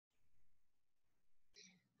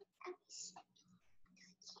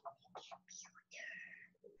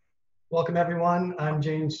Welcome everyone. I'm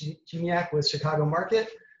James Geniak with Chicago Market,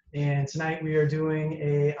 and tonight we are doing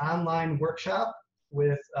an online workshop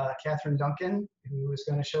with Catherine Duncan, who is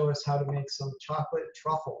going to show us how to make some chocolate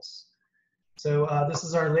truffles. So this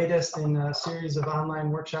is our latest in a series of online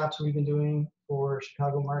workshops we've been doing for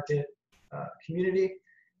Chicago Market community.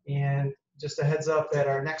 And just a heads up that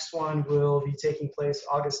our next one will be taking place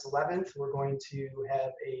August 11th. We're going to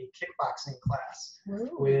have a kickboxing class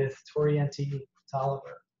with Torianti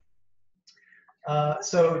Tolliver.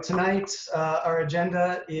 So tonight, our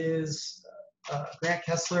agenda is Grant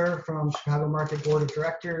Kessler from Chicago Market Board of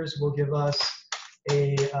Directors will give us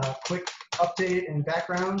a quick update and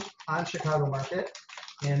background on Chicago Market,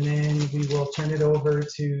 and then we will turn it over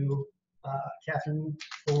to Catherine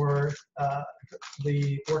for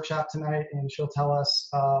the workshop tonight, and she'll tell us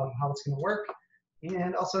how it's going to work,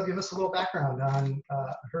 and also give us a little background on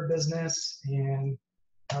her business and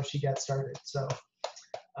how she got started. So.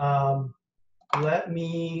 Let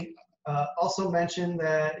me also mention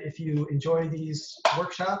that if you enjoy these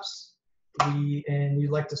workshops and you'd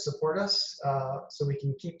like to support us so we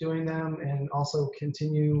can keep doing them and also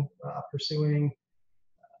continue pursuing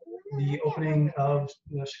the opening of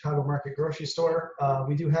the Chicago Market grocery store,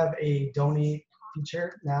 we do have a donate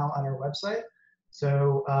feature now on our website.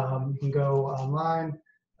 So you can go online.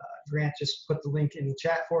 Grant just put the link in the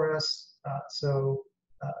chat for us. So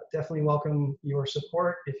definitely welcome your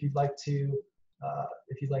support if you'd like to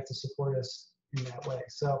support us in that way.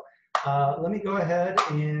 So let me go ahead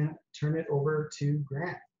and turn it over to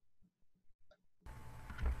Grant.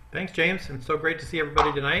 Thanks, James. It's so great to see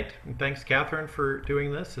everybody tonight. And thanks, Catherine, for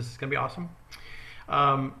doing this. This is going to be awesome.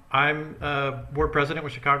 I'm board president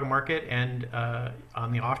with Chicago Market, and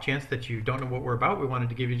on the off chance that you don't know what we're about, we wanted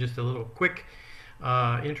to give you just a little quick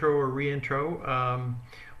intro or re-intro.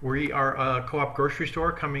 We are a co-op grocery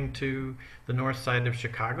store coming to the north side of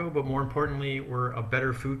Chicago, but more importantly, we're a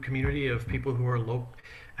better food community of people who are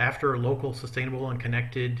after a local, sustainable, and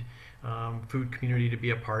connected food community to be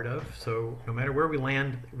a part of. So no matter where we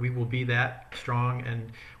land, we will be that strong.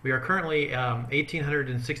 And we are currently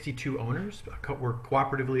 1,862 owners. We're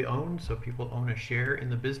cooperatively owned, so people own a share in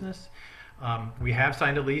the business. We have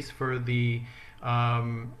signed a lease for the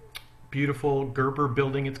beautiful Gerber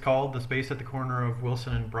building, it's called, the space at the corner of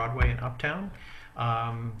Wilson and Broadway in Uptown.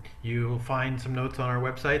 You'll find some notes on our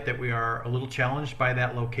website that we are a little challenged by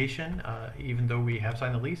that location, even though we have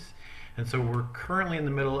signed the lease. And so we're currently in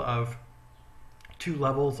the middle of 2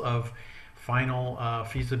 levels of final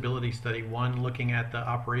feasibility study. One, looking at the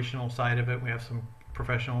operational side of it. We have some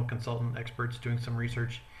professional consultant experts doing some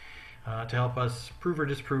research to help us prove or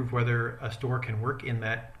disprove whether a store can work in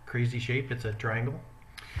that crazy shape. It's a triangle.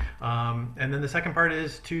 And then the second part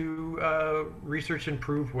is to research and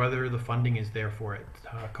prove whether the funding is there for it.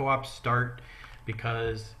 Co-ops start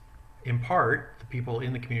because, in part, the people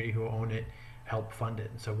in the community who own it help fund it.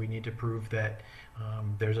 So we need to prove that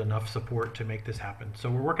there's enough support to make this happen. So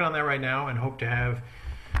we're working on that right now and hope to have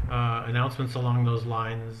announcements along those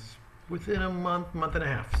lines within a month and a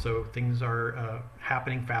half. So things are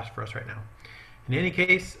happening fast for us right now. In any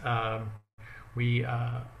case, we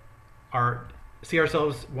see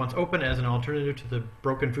ourselves once open as an alternative to the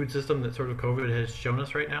broken food system that sort of COVID has shown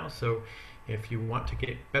us right now. So if you want to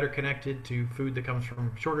get better connected to food that comes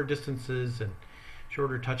from shorter distances and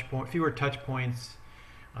fewer touch points,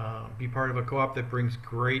 be part of a co-op that brings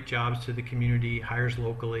great jobs to the community, hires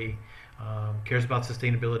locally, cares about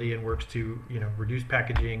sustainability, and works to reduce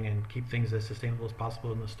packaging and keep things as sustainable as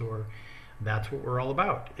possible in the store. That's what we're all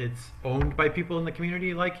about. It's owned by people in the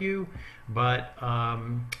community like you, but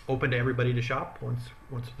open to everybody to shop once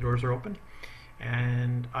the doors are open.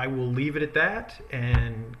 And I will leave it at that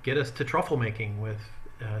and get us to truffle making with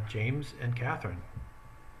James and Catherine.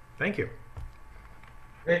 Thank you.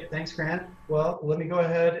 Great, thanks, Grant. Well, let me go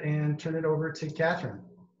ahead and turn it over to Catherine.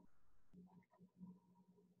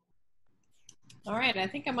 All right, I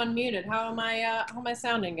think I'm unmuted. How am I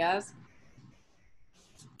sounding, guys?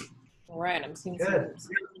 All right, I'm seeing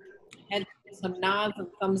some nods and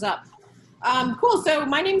thumbs up. Cool, so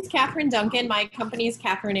my name is Catherine Duncan. My company is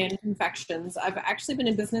Catherine Ann Confections. I've actually been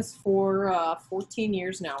in business for 14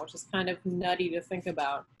 years now, which is kind of nutty to think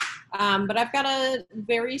about. But I've got a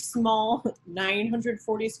very small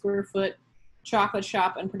 940 square foot chocolate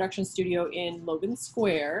shop and production studio in Logan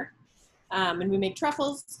Square. And we make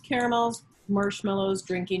truffles, caramels, marshmallows,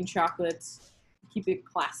 drinking chocolates, keep it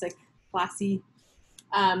classy.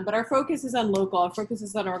 But our focus is on local, our focus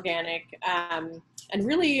is on organic. And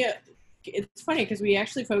really, it's funny because we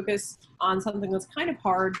actually focus on something that's kind of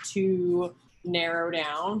hard to narrow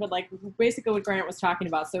down, but like basically what Grant was talking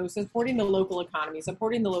about. So supporting the local economy,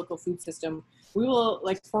 supporting the local food system. We will,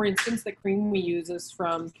 like, for instance, the cream we use is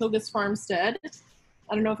from Kilgus Farmstead.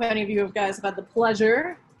 I don't know if any of you guys have had the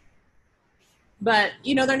pleasure, but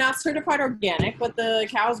you know, they're not certified organic, but the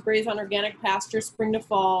cows graze on organic pasture spring to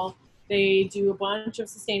fall. They do a bunch of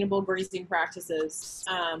sustainable grazing practices.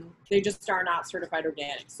 They just are not certified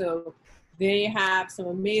organic. So they have some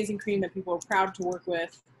amazing cream that people are proud to work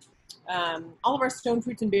with. All of our stone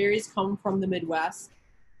fruits and berries come from the Midwest,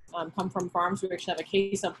 come from farms. We actually have a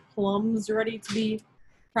case of plums ready to be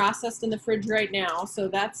processed in the fridge right now. So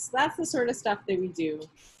that's the sort of stuff that we do.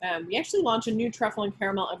 We actually launch a new truffle and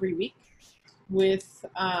caramel every week with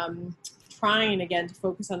trying again to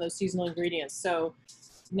focus on those seasonal ingredients. So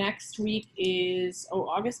next week is,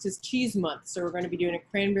 August is cheese month. So we're going to be doing a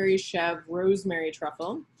cranberry chev rosemary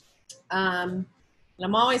truffle. And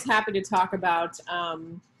I'm always happy to talk about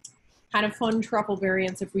kind of fun truffle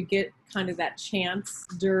variants if we get kind of that chance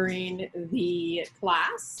during the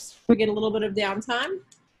class. We get a little bit of downtime.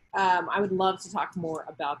 I would love to talk more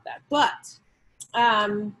about that. But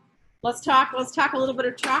let's talk a little bit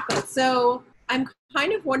of chocolate. So I'm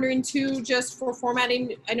kind of wondering too, just for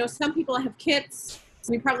formatting, I know some people have kits.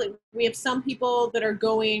 We have some people that are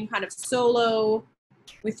going kind of solo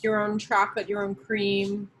with your own chocolate, your own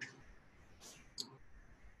cream.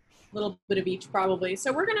 A little bit of each probably.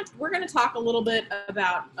 So we're gonna talk a little bit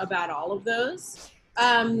about all of those.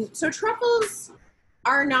 So truffles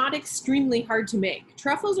are not extremely hard to make.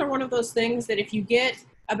 Truffles are one of those things that if you get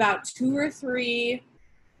about 2 or 3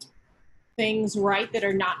 things right that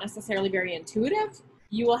are not necessarily very intuitive,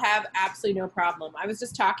 you will have absolutely no problem. I was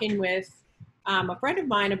just talking with a friend of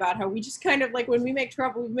mine about how we just kind of, like, when we make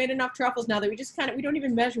truffle, we've made enough truffles now that we just we don't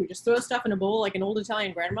even measure. We just throw stuff in a bowl like an old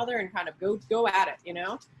Italian grandmother and kind of go at it, you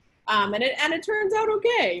know? And it turns out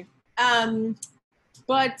okay.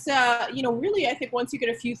 But you know, really, I think once you get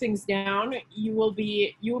a few things down, you will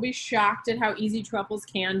be shocked at how easy truffles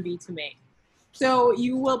can be to make. So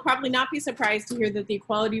you will probably not be surprised to hear that the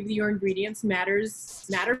quality of your ingredients matters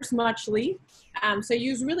muchly. So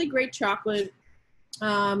use really great chocolate.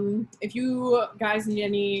 If you guys need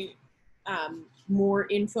any more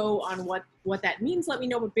info on what that means, let me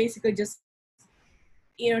know. But basically, just,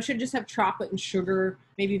 you know, should just have chocolate and sugar,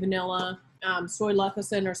 maybe vanilla, soy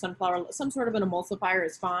lecithin or sunflower, some sort of an emulsifier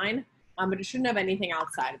is fine, but it shouldn't have anything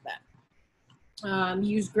outside of that.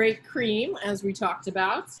 Use great cream, as we talked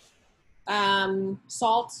about.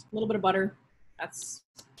 Salt, a little bit of butter. That's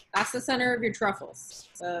the center of your truffles.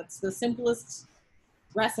 It's the simplest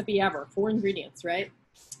recipe ever. 4 ingredients, right?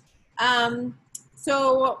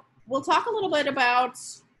 So we'll talk a little bit about.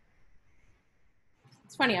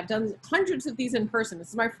 It's funny, I've done hundreds of these in person. This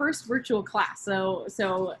is my first virtual class.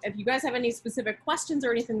 So if you guys have any specific questions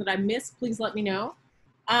or anything that I missed, please let me know.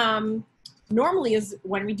 Normally is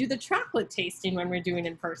when we do the chocolate tasting when we're doing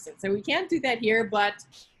in person. So we can't do that here, but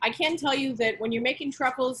I can tell you that when you're making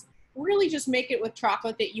truffles, really just make it with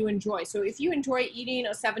chocolate that you enjoy. So if you enjoy eating a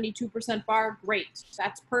 72% bar, great.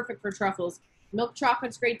 That's perfect for truffles. Milk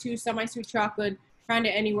chocolate's great too, semi-sweet chocolate, kind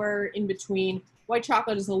of anywhere in between. White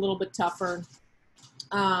chocolate is a little bit tougher.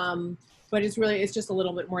 But it's just a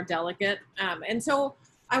little bit more delicate. And so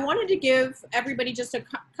I wanted to give everybody just a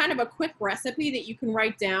kind of a quick recipe that you can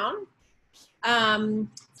write down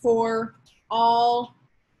for all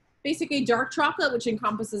basically dark chocolate, which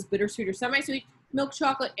encompasses bittersweet or semi-sweet, milk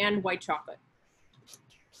chocolate, and white chocolate.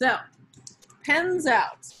 So pens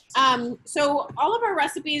out. So all of our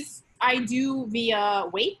recipes I do via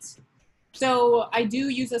weight. So I do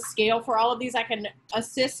use a scale for all of these. I can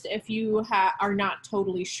assist if you are not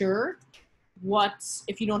totally sure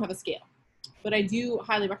if you don't have a scale. But I do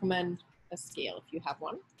highly recommend a scale if you have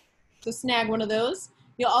one. So snag one of those.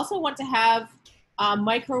 You'll also want to have a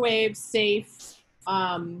microwave safe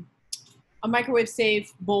bowl.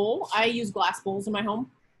 I use glass bowls in my home.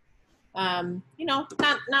 You know,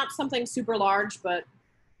 not something super large, but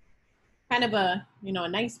kind of a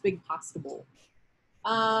nice big pasta bowl.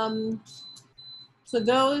 So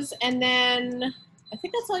those, and then I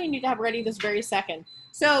think that's all you need to have ready this very second.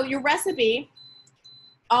 So your recipe,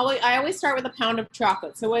 I always start with a pound of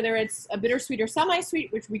chocolate. So whether it's a bittersweet or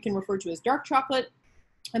semi-sweet, which we can refer to as dark chocolate,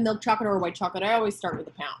 a milk chocolate or white chocolate, I always start with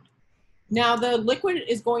a pound. Now the liquid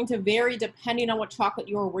is going to vary depending on what chocolate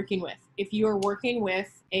you are working with. If you are working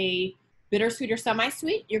with a bittersweet or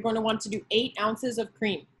semi-sweet, you're going to want to do 8 ounces of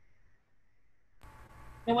cream.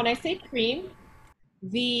 Now when I say cream,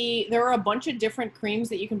 there are a bunch of different creams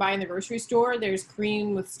that you can buy in the grocery store. There's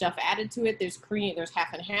cream with stuff added to it. There's cream, there's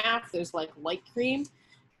half and half. There's like light cream.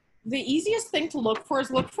 the easiest thing to look for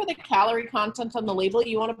is look for the calorie content on the label.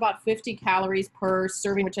 You want about 50 calories per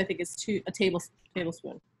serving, which I think is a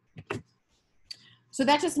tablespoon. So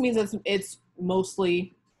that just means it's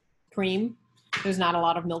mostly cream. There's not a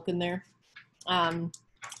lot of milk in there.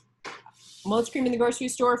 Most cream in the grocery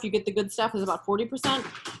store, if you get the good stuff, is about 40%.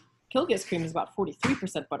 Kilgis cream is about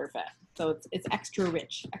 43% butterfat. So it's extra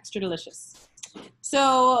rich, extra delicious.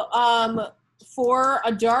 So for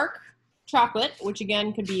a dark chocolate, which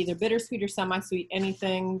again could be either bittersweet or semi-sweet,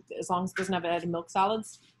 anything as long as it doesn't have added milk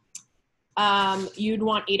solids, you'd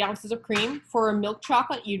want 8 ounces of cream. For a milk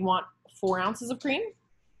chocolate, you'd want 4 ounces of cream.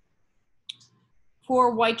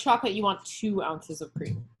 For white chocolate, you want 2 ounces of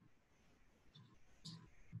cream.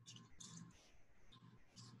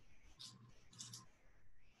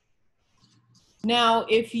 Now,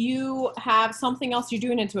 if you have something else you're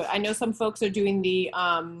doing into it, I know some folks are doing the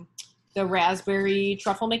raspberry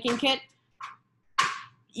truffle making kit.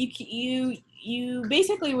 You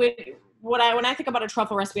basically when I think about a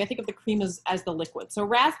truffle recipe, I think of the cream as the liquid. So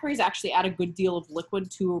raspberries actually add a good deal of liquid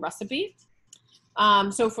to a recipe.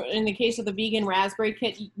 So in the case of the vegan raspberry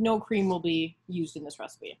kit, no cream will be used in this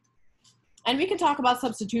recipe. And we can talk about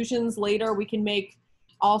substitutions later. We can make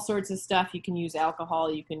all sorts of stuff. You can use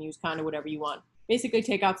alcohol. You can use kind of whatever you want. Basically,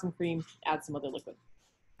 take out some cream, add some other liquid.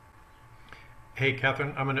 Hey,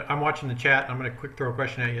 Catherine, I'm watching the chat. I'm gonna quick throw a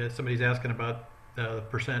question at you. Somebody's asking about the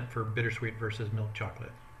percent for bittersweet versus milk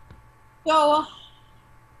chocolate. So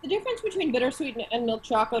the difference between bittersweet and milk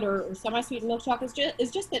chocolate or semi-sweet milk chocolate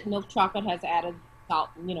is just that milk chocolate has added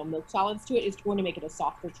milk solids to it. It's going to make it a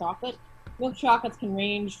softer chocolate. Milk chocolates can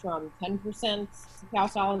range from 10% cacao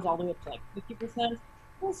solids all the way up to like 50%.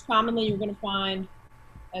 Most commonly, you're going to find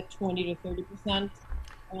at 20 to 30%.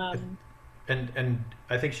 And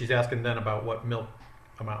I think she's asking then about what milk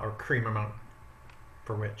amount or cream amount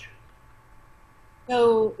for which.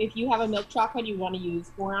 So if you have a milk chocolate, you want to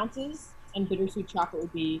use 4 ounces, and bittersweet chocolate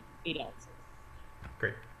would be 8 ounces.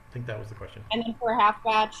 Great. I think that was the question. And then for a half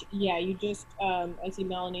batch, yeah, you just, I see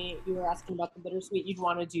Melanie, you were asking about the bittersweet, you'd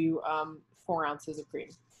want to do 4 ounces of cream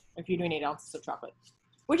if you're doing 8 ounces of chocolate,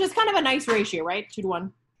 which is kind of a nice ratio, right? 2 to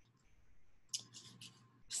 1.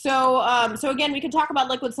 So, so again, we can talk about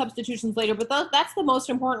liquid substitutions later, but that's the most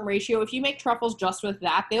important ratio. If you make truffles just with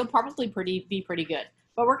that, they'll probably be pretty good.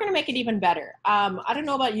 But we're going to make it even better. I don't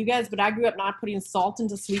know about you guys, but I grew up not putting salt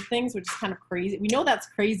into sweet things, which is kind of crazy. We know that's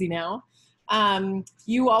crazy now.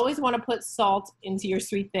 You always want to put salt into your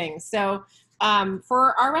sweet things. So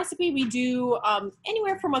for our recipe, we do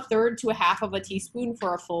anywhere from 1/3 to 1/2 of a teaspoon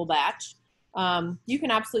for a full batch. You can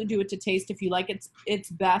absolutely do it to taste if you like. It's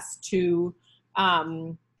best to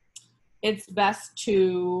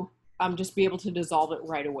just be able to dissolve it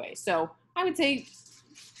right away. So I would say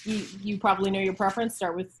you probably know your preference.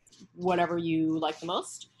 Start with whatever you like the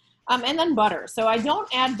most. And then butter. So I don't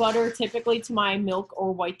add butter typically to my milk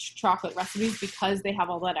or white chocolate recipes because they have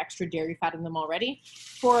all that extra dairy fat in them already.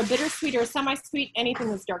 For a bittersweet or semi-sweet, anything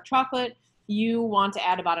that's dark chocolate, you want to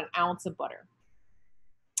add about 1 ounce of butter.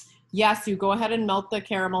 Yes, you go ahead and melt the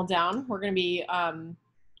caramel down. We're going to be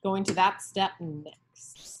going to that step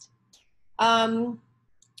next.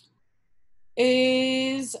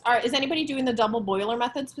 Is anybody doing the double boiler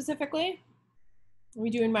method specifically? Are we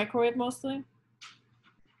doing microwave mostly?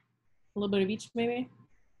 A little bit of each, maybe?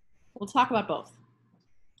 We'll talk about both.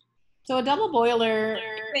 So a double boiler.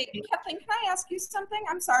 Wait, Kathleen, can I ask you something?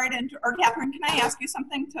 I'm sorry to or Catherine, can I ask you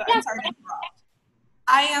something? Yeah. I'm sorry to interrupt.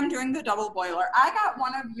 I am doing the double boiler. I got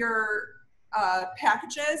one of your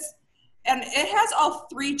packages, and it has all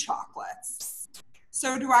 3 chocolates.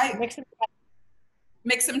 So do I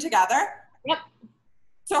mix them together? Yep.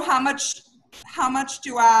 So how much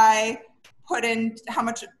do I put in? How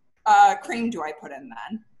much cream do I put in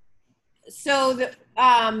then? So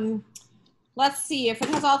let's see, if it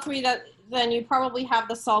has all 3, then you probably have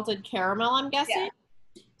the salted caramel, I'm guessing.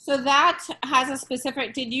 Yeah. So that has a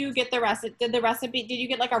specific, did you get the recipe, did you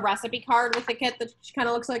get like a recipe card with the kit that kind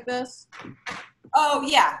of looks like this? Oh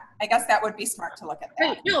yeah, I guess that would be smart to look at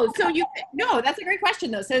that. No, that's a great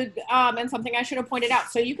question though. So, and something I should have pointed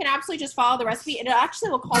out. So you can absolutely just follow the recipe. It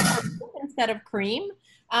actually will call for milk instead of cream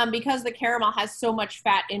because the caramel has so much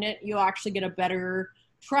fat in it, you'll actually get a better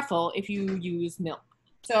truffle if you use milk.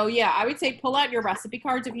 So yeah, I would say pull out your recipe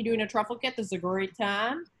cards if you're doing a truffle kit. This is a great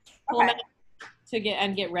time. Pull them out to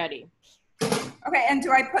get ready. Okay, and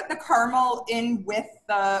do I put the caramel in with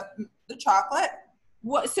the chocolate?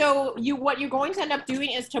 What you're going to end up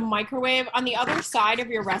doing is to microwave. On the other side of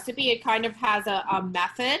your recipe, it kind of has a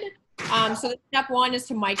method. So step 1 is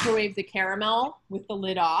to microwave the caramel with the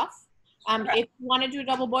lid off. If you want to do a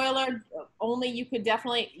double boiler, only you could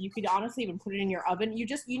honestly even put it in your oven. You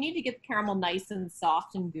need to get the caramel nice and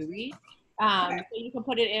soft and gooey. So you can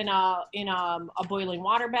put it in a boiling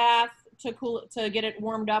water bath to get it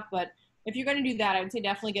warmed up. But if you're going to do that, I would say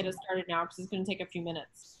definitely get it started now because it's going to take a few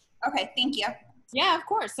minutes. Okay, thank you. Yeah, of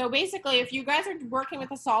course. So basically, if you guys are working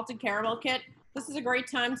with a salted caramel kit, this is a great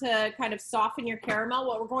time to kind of soften your caramel.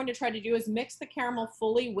 What we're going to try to do is mix the caramel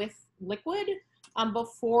fully with liquid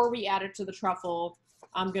before we add it to the truffle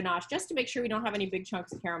ganache, just to make sure we don't have any big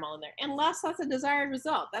chunks of caramel in there, unless that's a desired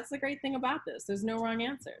result. That's the great thing about this. There's no wrong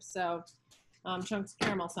answer. So chunks of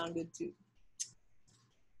caramel sound good too.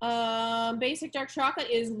 Basic dark chocolate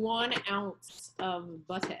is 1 ounce of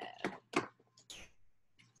butter.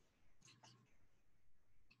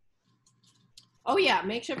 Oh yeah,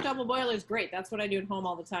 makeshift double boiler is great. That's what I do at home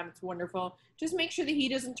all the time. It's wonderful. Just make sure the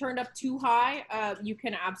heat isn't turned up too high. You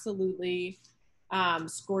can absolutely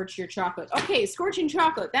scorch your chocolate. Okay, scorching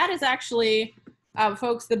chocolate. That is actually,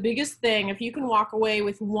 folks, the biggest thing. If you can walk away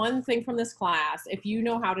with one thing from this class, if you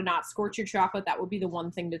know how to not scorch your chocolate, that would be the one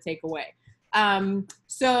thing to take away.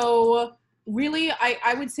 So really,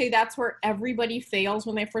 I would say that's where everybody fails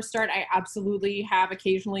when they first start. I absolutely have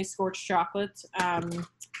occasionally scorched chocolate.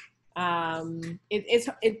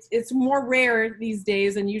 It's more rare these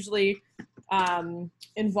days and usually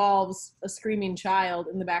involves a screaming child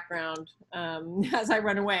in the background as I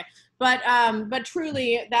run away. But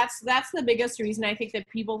truly, that's the biggest reason I think that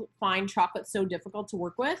people find chocolate so difficult to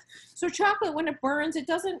work with. So chocolate, when it burns, it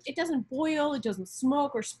doesn't boil, it doesn't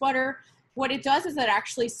smoke or sputter. What it does is it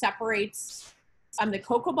actually separates the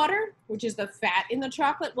cocoa butter, which is the fat in the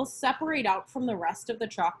chocolate, will separate out from the rest of the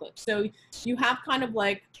chocolate. So you have kind of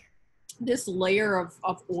like this layer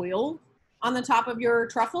of oil on the top of your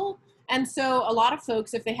truffle. And so a lot of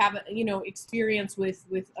folks, if they have, experience with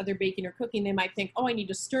other baking or cooking, they might think, oh, I need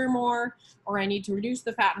to stir more, or I need to reduce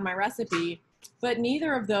the fat in my recipe. But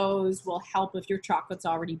neither of those will help if your chocolate's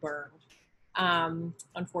already burned,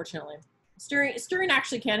 unfortunately. Stirring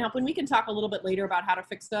actually can help, and we can talk a little bit later about how to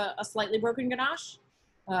fix a slightly broken ganache,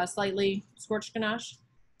 slightly scorched ganache.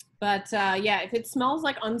 But yeah, if it smells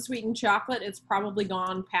like unsweetened chocolate, it's probably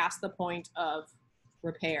gone past the point of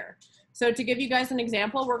repair. So to give you guys an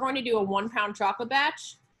example, we're going to do a 1 pound chocolate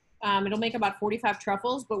batch. It'll make about 45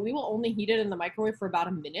 truffles, but we will only heat it in the microwave for about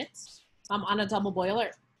a minute on a double boiler.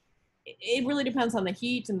 It really depends on the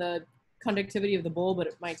heat and the conductivity of the bowl, but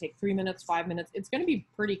it might take 3 minutes, 5 minutes. It's going to be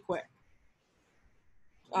pretty quick,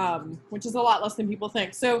 which is a lot less than people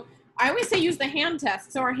think. So I always say use the hand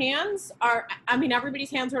test. So our hands are,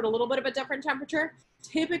 everybody's hands are at a little bit of a different temperature.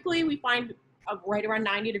 Typically we find right around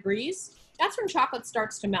 90 degrees. That's when chocolate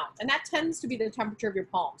starts to melt. And that tends to be the temperature of your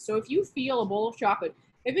palm. So if you feel a bowl of chocolate,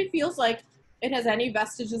 if it feels like it has any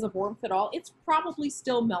vestiges of warmth at all, it's probably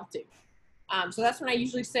still melting. So that's when I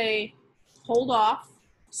usually say, hold off,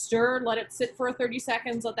 stir, let it sit for 30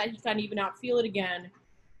 seconds, let that heat kind of even out, feel it again.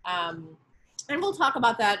 And we'll talk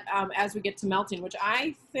about that as we get to melting, which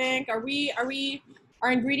I think,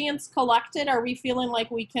 our ingredients collected? Are we feeling like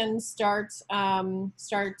we can start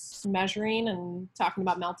measuring and talking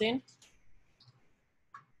about melting?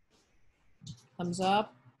 Thumbs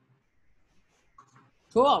up.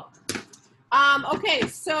 Cool. Okay,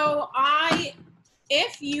 so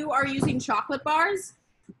if you are using chocolate bars,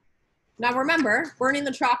 now remember, burning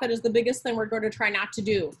the chocolate is the biggest thing we're going to try not to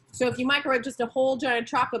do. So if you microwave just a whole giant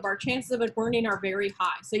chocolate bar, chances of it burning are very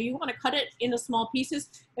high. So you want to cut it into small pieces.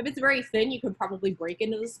 If it's very thin, you could probably break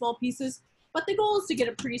into the small pieces. But the goal is to get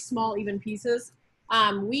it pretty small, even pieces.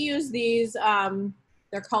 We use these,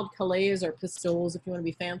 they're called calays or pistoles if you want to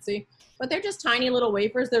be fancy. But they're just tiny little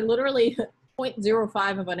wafers. They're literally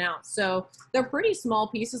 0.05 of an ounce. So they're pretty small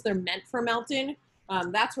pieces. They're meant for melting.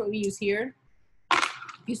 That's what we use here.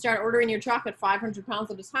 If you start ordering your chocolate 500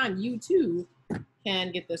 pounds at a time, you too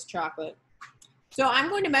can get this chocolate. So I'm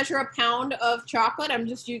going to measure a pound of chocolate. I'm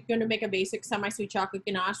just going to make a basic semi-sweet chocolate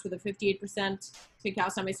ganache with a 58% cacao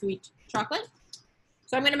semi-sweet chocolate.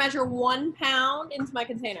 So I'm going to measure 1 pound into my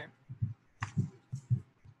container.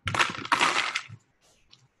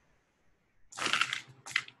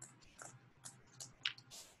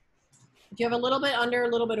 If you have a little bit under, a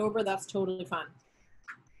little bit over, that's totally fine.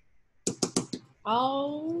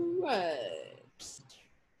 All right.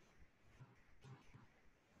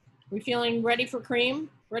 We feeling ready for cream?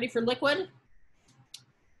 Ready for liquid?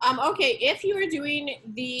 Okay, if you are doing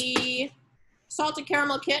the salted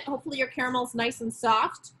caramel kit, hopefully your caramel's nice and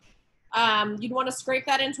soft. You'd want to scrape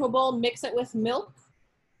that into a bowl, mix it with milk.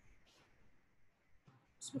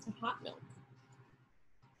 Just with the hot milk.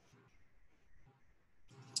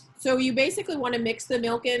 So you basically want to mix the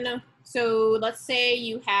milk in So let's say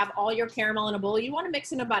you have all your caramel in a bowl. You want to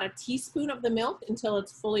mix in about a teaspoon of the milk until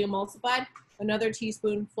it's fully emulsified. Another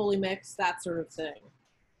teaspoon, fully mixed, that sort of thing.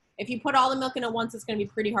 If you put all the milk in at once, it's going to be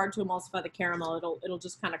pretty hard to emulsify the caramel. It'll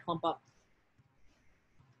just kind of clump up.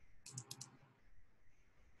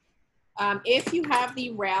 If you have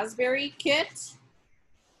the raspberry kit,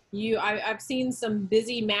 I've seen some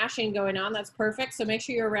busy mashing going on. That's perfect. So make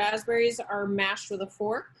sure your raspberries are mashed with a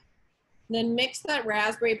fork. Then mix that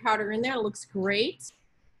raspberry powder in there. It looks great.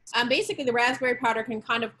 Basically, the raspberry powder can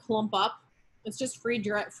kind of clump up. It's just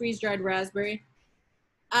freeze-dried raspberry.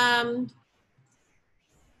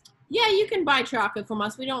 Yeah, you can buy chocolate from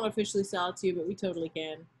us. We don't officially sell it to you, but we totally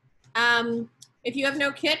can. If you have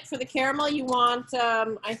no kit for the caramel, you want,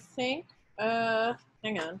 I think,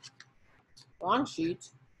 hang on, wrong sheet.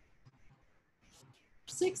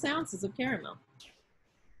 6 ounces of caramel.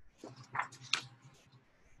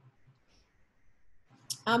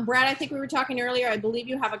 Brad, I think we were talking earlier, I believe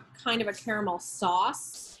you have a kind of a caramel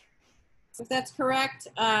sauce, if that's correct.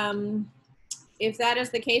 If that is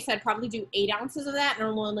the case, I'd probably do 8 ounces of that and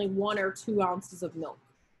only 1 or 2 ounces of milk.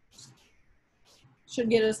 Should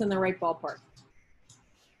get us in the right ballpark.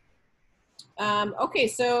 Okay,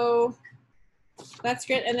 so that's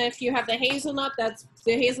good. And then if you have the hazelnut, the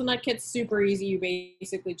hazelnut kit's super easy. You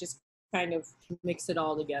basically just kind of mix it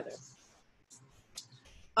all together.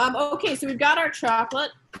 Okay, so we've got our chocolate.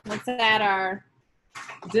 Let's add our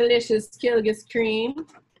delicious Kilgus cream.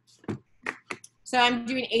 So I'm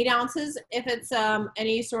doing 8 ounces if it's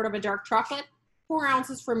any sort of a dark chocolate, 4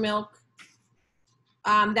 ounces for milk.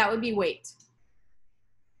 That would be weight.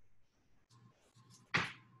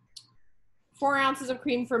 4 ounces of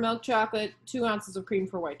cream for milk chocolate, 2 ounces of cream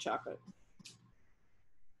for white chocolate.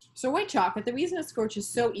 So white chocolate, the reason it scorches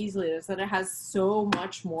so easily is that it has so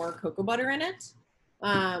much more cocoa butter in it.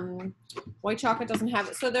 White chocolate doesn't have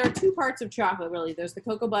it. So there are 2 parts of chocolate, really. There's the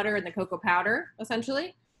cocoa butter and the cocoa powder,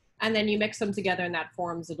 essentially. And then you mix them together and that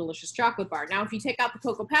forms a delicious chocolate bar. Now, if you take out the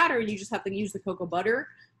cocoa powder and you just have to use the cocoa butter,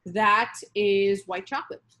 that is white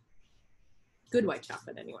chocolate. Good white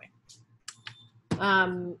chocolate, anyway.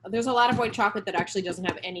 There's a lot of white chocolate that actually doesn't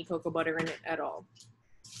have any cocoa butter in it at all.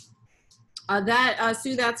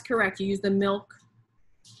 Sue, that's correct. You use the milk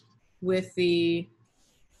with the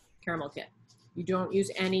caramel kit. You don't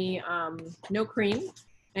use any, no cream,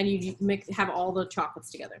 and you have all the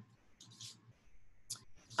chocolates together.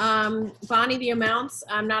 Bonnie, the amounts,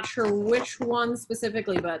 I'm not sure which one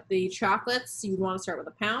specifically, but the chocolates, you'd want to start with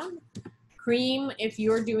a pound. Cream, if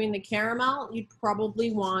you're doing the caramel, you'd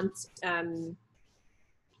probably want,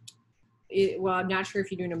 well, I'm not sure if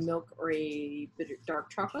you're doing a milk or a dark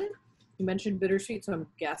chocolate. You mentioned bittersweet, so I'm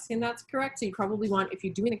guessing that's correct. So you probably want, if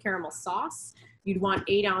you're doing the caramel sauce, you'd want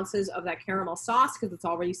 8 ounces of that caramel sauce because it's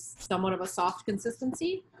already somewhat of a soft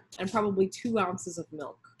consistency, and probably 2 ounces of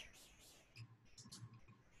milk.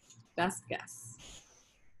 Best guess.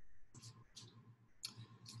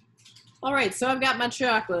 All right, so I've got my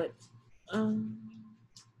chocolate.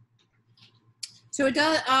 So it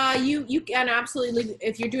does. You can absolutely leave,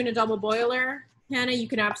 if you're doing a double boiler, Hannah, you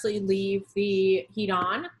can absolutely leave the heat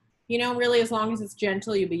on. You know, really, as long as it's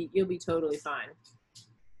gentle, you'll be totally fine.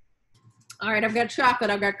 All right, I've got chocolate.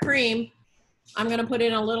 I've got cream. I'm gonna put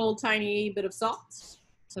in a little tiny bit of salt.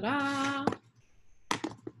 Ta-da!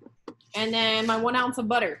 And then my 1 ounce of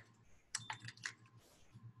butter.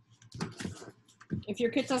 If your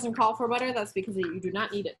kit doesn't call for butter, that's because you do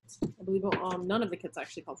not need it. I believe none of the kits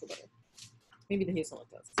actually call for butter. Maybe the hazelnut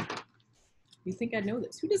does. You'd think I'd know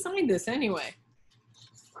this. Who designed this anyway?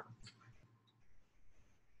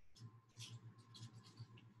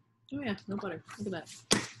 Oh yeah, no butter. Look at that.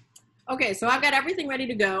 Okay, so I've got everything ready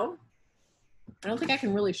to go. I don't think I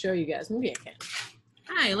can really show you guys. Maybe I can.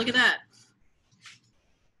 Hi, look at that.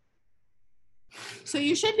 So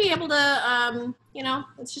you should be able to, you know,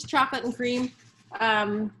 it's just chocolate and cream.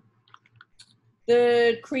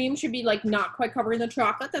 The cream should be like not quite covering the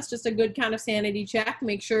chocolate. That's just a good kind of sanity check.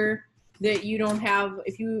 Make sure that you don't have,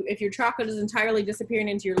 if your chocolate is entirely disappearing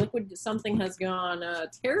into your liquid, something has gone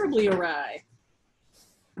terribly awry.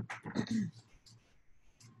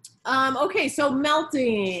 Okay, so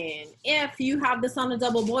melting. If you have this on a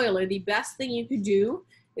double boiler, the best thing you could do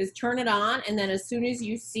is turn it on, and then as soon as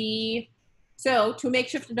you see, so to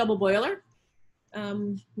makeshift a double boiler,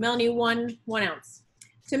 Melanie, one ounce.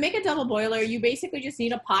 To make a double boiler, you basically just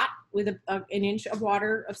need a pot with an inch of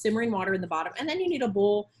water, of simmering water in the bottom, and then you need a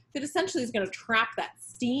bowl that essentially is going to trap that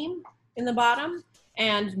steam in the bottom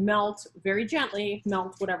and melt very gently,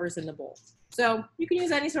 melt whatever's in the bowl. So you can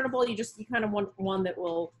use any sort of bowl. You kind of want one that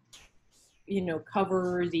will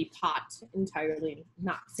cover the pot entirely,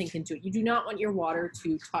 not sink into it. You do not want your water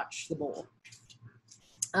to touch the bowl.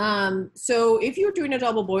 So if you're doing a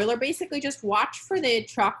double boiler, basically just watch for the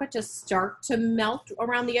chocolate to start to melt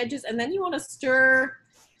around the edges, and then you want to stir,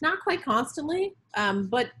 not quite constantly,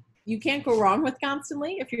 but you can't go wrong with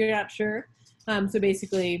constantly if you're not sure. So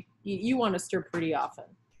basically, you want to stir pretty often.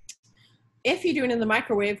 If you do it in the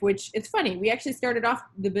microwave, which it's funny, we actually started off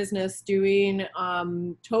the business doing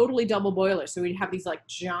totally double boilers. So we'd have these like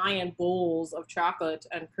giant bowls of chocolate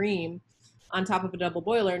and cream on top of a double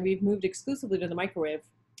boiler, and we've moved exclusively to the microwave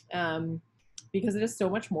because it is so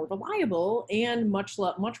much more reliable and much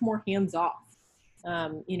more hands-off.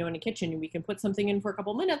 In a kitchen, we can put something in for a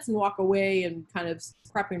couple minutes and walk away and kind of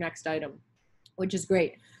prep your next item, which is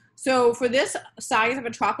great. So for this size of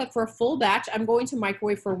a chocolate, for a full batch, I'm going to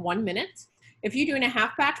microwave for 1 minute. If you're doing a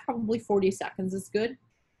half batch, probably 40 seconds is good.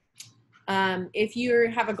 If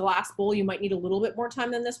you have a glass bowl, you might need a little bit more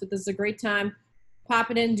time than this, but this is a great time.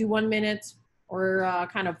 Pop it in, do 1 minute, or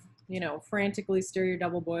kind of, frantically stir your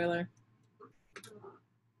double boiler.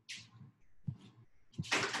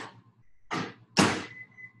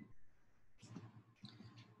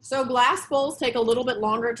 So glass bowls take a little bit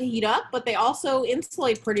longer to heat up, but they also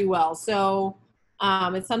insulate pretty well. So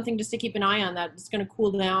it's something just to keep an eye on, that it's going to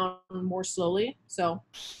cool down more slowly. So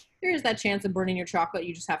there's that chance of burning your chocolate.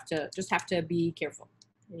 You just have to be careful,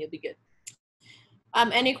 and you'll be good.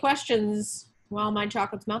 Any questions while my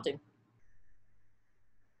chocolate's melting?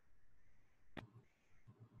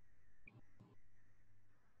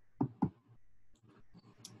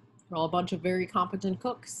 We're all a bunch of very competent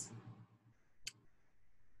cooks.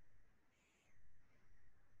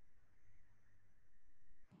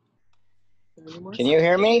 Can you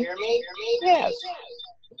hear me? Yes.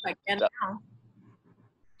 I can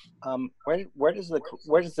now. Where does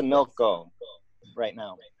the milk go right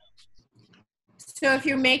now? So if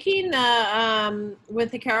you're making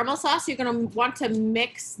with the caramel sauce, you're going to want to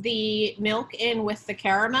mix the milk in with the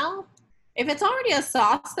caramel. If it's already a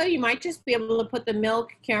sauce, though, you might just be able to put the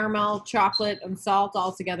milk, caramel, chocolate, and salt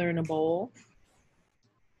all together in a bowl.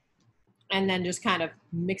 And then just kind of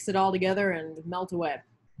mix it all together and melt away.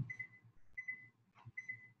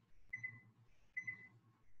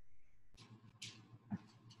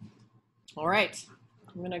 All right,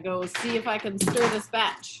 I'm gonna go see if I can stir this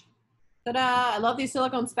batch. Ta-da! I love these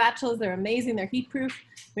silicone spatulas. They're amazing. They're heat proof.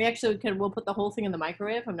 We'll put the whole thing in the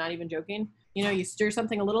microwave. I'm not even joking. You stir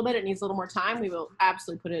something a little bit, it needs a little more time. We will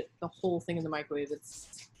absolutely put the whole thing in the microwave.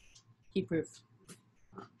 It's heat proof.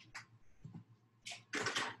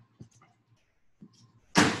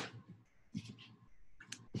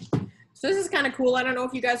 So this is kind of cool. I don't know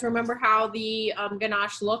if you guys remember how the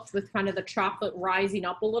ganache looked with kind of the chocolate rising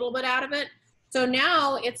up a little bit out of it. So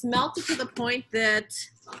now it's melted to the point that,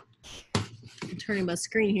 I'm turning my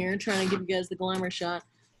screen here, trying to give you guys the glamour shot.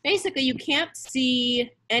 Basically, you can't see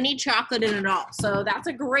any chocolate in it at all. So that's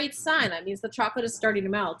a great sign. That means the chocolate is starting to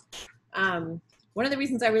melt. One of the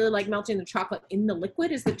reasons I really like melting the chocolate in the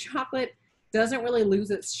liquid is the chocolate doesn't really lose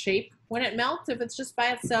its shape when it melts, if it's just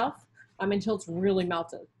by itself, until it's really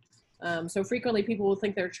melted. So frequently people will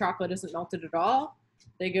think their chocolate isn't melted at all.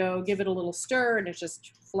 They go give it a little stir and it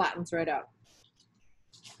just flattens right out.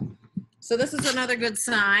 So this is another good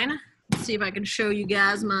sign. Let's see if I can show you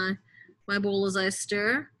guys my bowl as I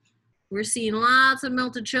stir. We're seeing lots of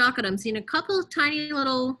melted chocolate. I'm seeing a couple of tiny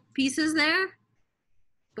little pieces there,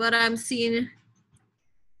 but I'm seeing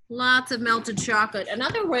lots of melted chocolate.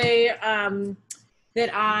 Another way that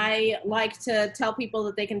I like to tell people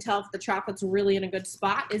that they can tell if the chocolate's really in a good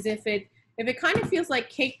spot is if it kind of feels like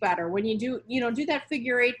cake batter. When you do that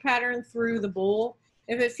figure 8 pattern through the bowl,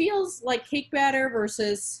 if it feels like cake batter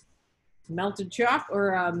versus melted chocolate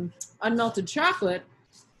or unmelted chocolate,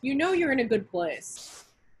 you're in a good place.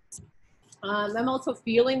 I'm also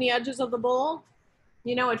feeling the edges of the bowl.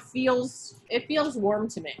 It feels warm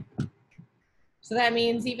to me. So that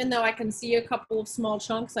means even though I can see a couple of small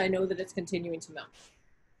chunks, I know that it's continuing to melt.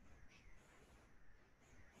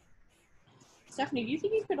 Stephanie, do you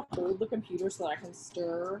think you could hold the computer so that I can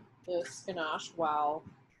stir this ganache while...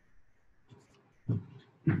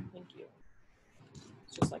 Thank you.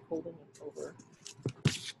 It's just like holding it over.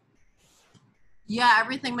 Yeah,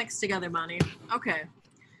 everything mixed together, Bonnie. Okay.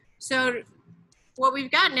 So what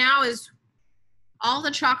we've got now is all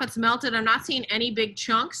the chocolate's melted. I'm not seeing any big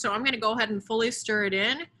chunks, so I'm going to go ahead and fully stir it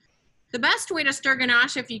in. The best way to stir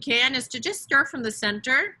ganache, if you can, is to just stir from the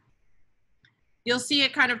center. You'll see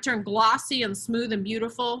it kind of turn glossy and smooth and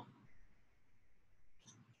beautiful.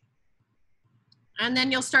 And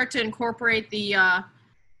then you'll start to incorporate the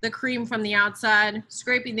cream from the outside,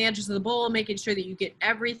 scraping the edges of the bowl, making sure that you get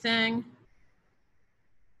everything.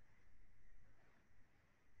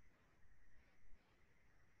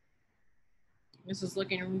 This is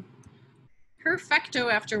looking perfecto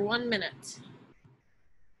after 1 minute.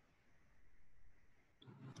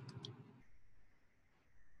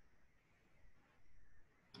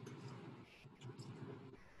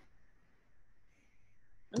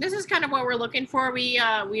 And this is kind of what we're looking for. We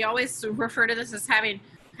always refer to this as having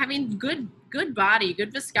good body,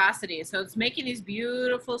 good viscosity. So it's making these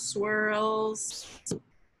beautiful swirls.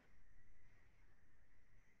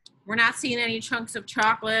 We're not seeing any chunks of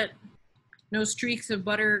chocolate, no streaks of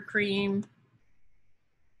buttercream.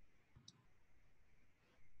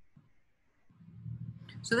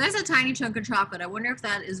 So there's a tiny chunk of chocolate. I wonder if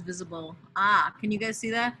that is visible. Ah, can you guys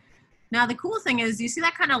see that? Now the cool thing is, you see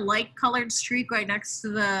that kind of light colored streak right next to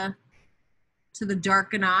the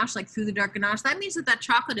dark ganache, like through the dark ganache? That means that that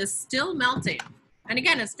chocolate is still melting. And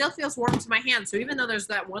again, it still feels warm to my hand. So even though there's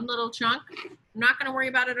that one little chunk, I'm not gonna worry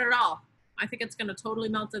about it at all. I think it's gonna totally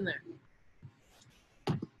melt in there.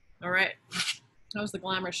 All right, that was the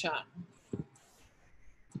glamour shot.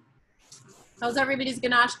 How's everybody's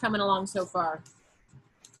ganache coming along so far?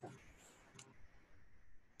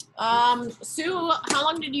 Sue, how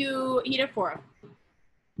long did you heat it for?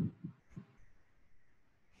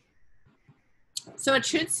 So it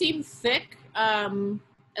should seem thick,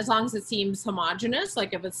 as long as it seems homogeneous,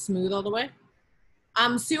 like if it's smooth all the way.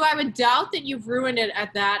 Sue, I would doubt that you've ruined it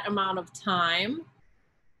at that amount of time.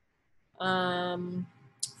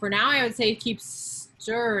 For now, I would say keep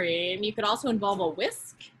stirring. You could also involve a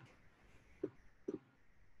whisk.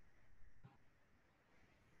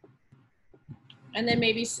 And then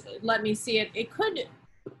maybe let me see it. It could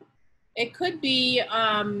be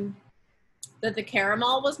that the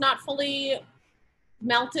caramel was not fully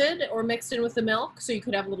melted or mixed in with the milk, so you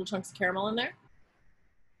could have little chunks of caramel in there.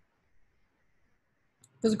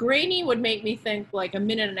 Because grainy would make me think like 1.5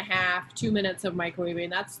 minutes, 2 minutes of microwaving.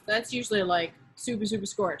 That's usually like super, super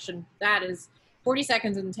scorched, and that is 40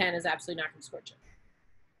 seconds in 10 is absolutely not going to scorch it.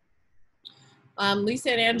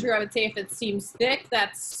 Lisa and Andrew, I would say if it seems thick,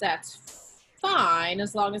 that's fine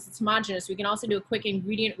as long as it's homogeneous. We can also do a quick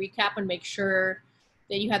ingredient recap and make sure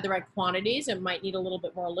that you had the right quantities. It might need a little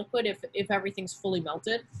bit more liquid if everything's fully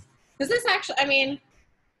melted. Because this actually, I mean,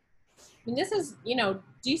 this is, you know,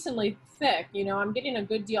 decently thick. You know, I'm getting a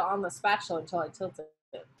good deal on the spatula until I tilt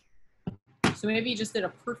it. So maybe you just did a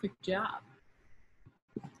perfect job.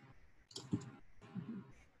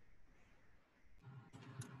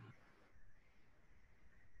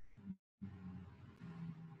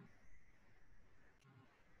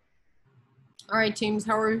 All right, teams,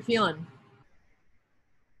 how are we feeling?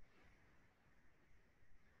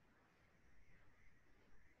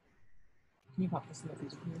 Can you pop this in the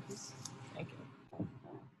freezer for me, please? Thank you.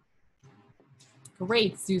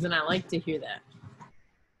 Great, Susan, I like to hear that.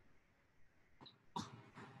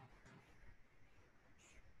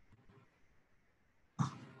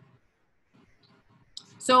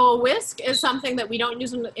 So a whisk is something that we don't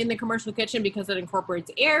use in the commercial kitchen because it incorporates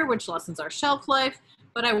air, which lessens our shelf life,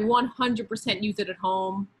 but I 100% use it at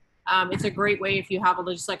home. It's a great way if you have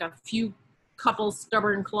just like a few couple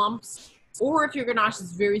stubborn clumps, or if your ganache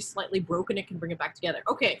is very slightly broken, it can bring it back together.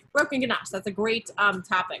 Okay, broken ganache, that's a great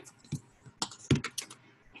topic.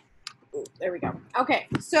 Ooh, there we go. Okay,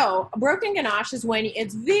 so a broken ganache is when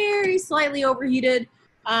it's very slightly overheated.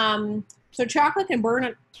 So chocolate can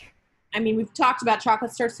burn. I mean, we've talked about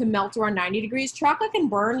chocolate starts to melt around 90 degrees. Chocolate can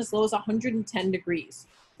burn as low as 110 degrees.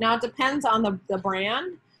 Now, it depends on the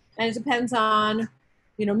brand, and it depends on,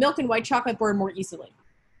 you know, milk and white chocolate burn more easily.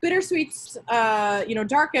 Bittersweets, you know,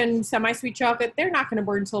 dark and semi-sweet chocolate, they're not going to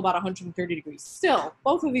burn until about 130 degrees. Still,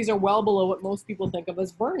 both of these are well below what most people think of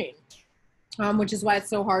as burning, which is why it's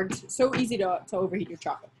so hard, so easy to overheat your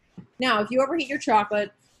chocolate. Now, if you overheat your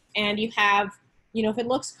chocolate and you have, you know, if it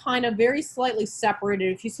looks kind of very slightly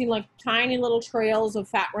separated, if you've seen like tiny little trails of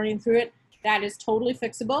fat running through it, that is totally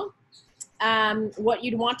fixable. What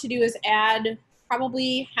you'd want to do is add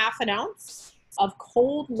probably ½ an ounce of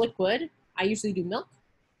cold liquid. I usually do milk.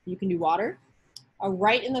 You can do water.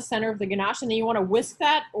 Right in the center of the ganache, and then you want to whisk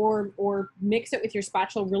that or mix it with your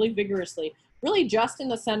spatula really vigorously. Really just in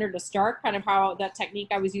the center to start, kind of how that technique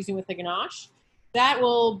I was using with the ganache. That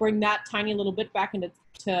will bring that tiny little bit back into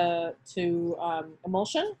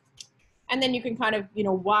emulsion. And then you can kind of, you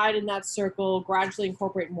know, widen that circle, gradually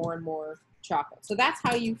incorporate more and more chocolate. So that's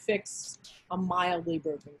how you fix a mildly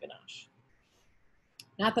broken ganache.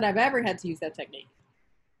 Not that I've ever had to use that technique.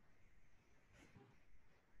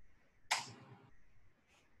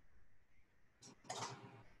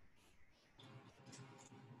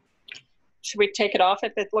 Should we take it off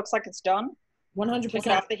if it looks like it's done? 100%. Take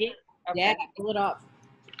it off the heat? Okay. Yeah, pull it off.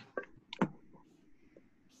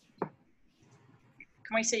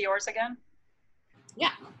 Can we see yours again?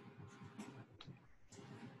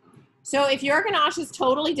 So if your ganache is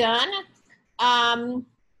totally done, I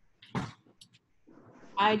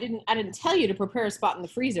didn't tell you to prepare a spot in the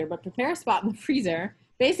freezer, but prepare a spot in the freezer.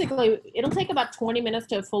 Basically, it'll take about 20 minutes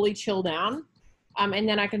to fully chill down. And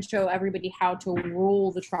then I can show everybody how to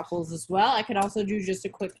roll the truffles as well. I could also do just a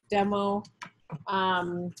quick demo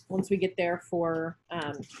once we get there for,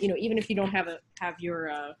 you know, even if you don't have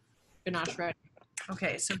your ganache ready.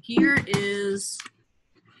 Okay, so here is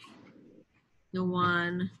the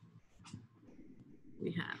one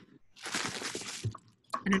we have.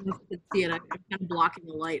 I don't know if you can see it. I'm kind of blocking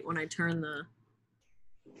the light when I turn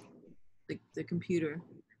the computer.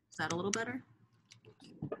 Is that a little better?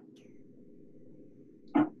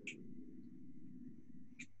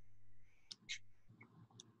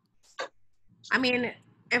 I mean,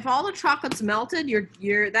 if all the chocolate's melted,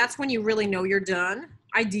 that's when you really know you're done.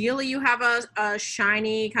 Ideally, you have a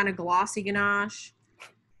shiny, kind of glossy ganache.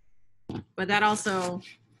 But that also,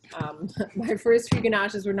 my first few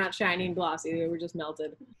ganaches were not shiny and glossy. They were just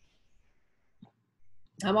melted.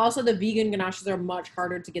 Also, the vegan ganaches are much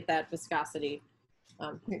harder to get that viscosity.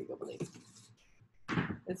 Here you go, please.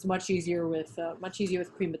 It's much easier with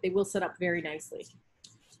cream, but they will set up very nicely.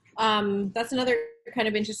 That's another kind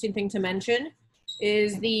of interesting thing to mention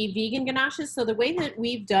is the vegan ganaches. So the way that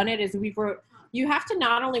we've done it is you have to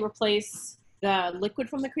not only replace the liquid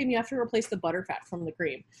from the cream, you have to replace the butterfat from the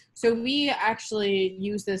cream. So we actually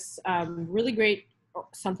use this really great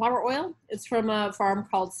sunflower oil. It's from a farm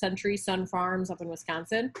called Century Sun Farms up in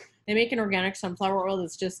Wisconsin. They make an organic sunflower oil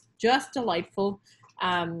that's just delightful.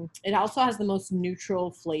 It also has the most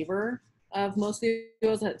neutral flavor of most of the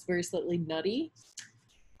oils. It's very slightly nutty.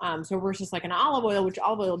 So versus like an olive oil, which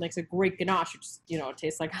olive oil makes a great ganache, which, you know, it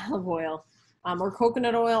tastes like olive oil. Or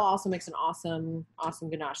coconut oil also makes an awesome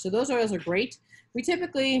ganache. So those oils are great. We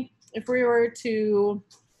typically, if we were to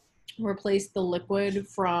replace the liquid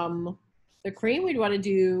from the cream, we'd want to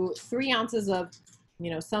do 3 ounces of, you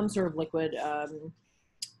know, some sort of liquid,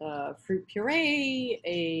 fruit puree,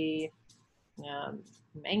 a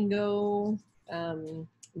mango.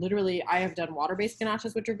 Literally, I have done water-based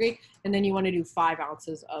ganaches, which are great. And then you want to do 5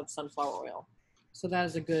 ounces of sunflower oil. So that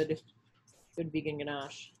is a good vegan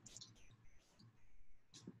ganache.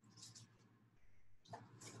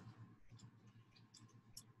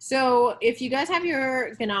 So if you guys have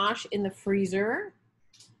your ganache in the freezer,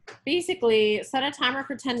 basically set a timer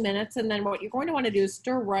for 10 minutes. And then what you're going to want to do is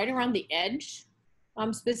stir right around the edge.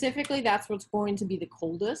 Specifically, that's what's going to be the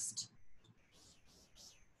coldest.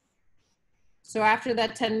 So after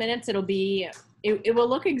that 10 minutes, it will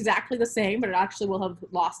look exactly the same, but it actually will have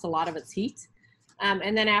lost a lot of its heat.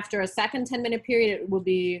 And then after a second 10-minute period,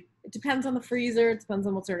 it depends on the freezer, it depends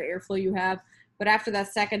on what sort of airflow you have. But after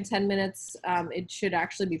that second 10 minutes, it should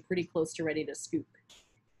actually be pretty close to ready to scoop.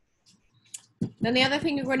 Then the other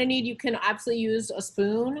thing you're going to need, you can absolutely use a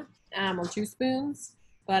spoon or 2 spoons.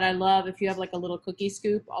 But I love if you have like a little cookie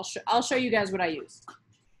scoop. I'll show you guys what I use.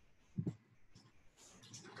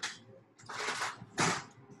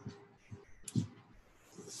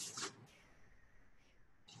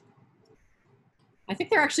 I think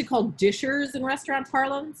they're actually called dishers in restaurant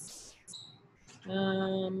parlance.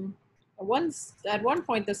 At one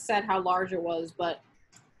point this said how large it was, but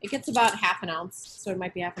it gets about ½ ounce, so it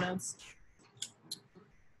might be ½ ounce.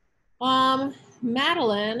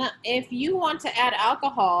 Madeline, if you want to add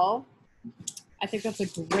alcohol, I think that's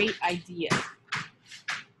a great idea.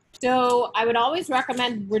 So I would always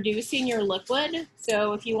recommend reducing your liquid.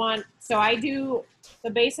 So if you want, I do the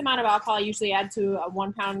base amount of alcohol I usually add to a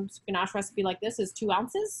 1 pound ganache recipe like this is 2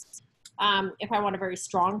 ounces. If I want a very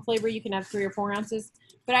strong flavor, you can have 3 or 4 ounces.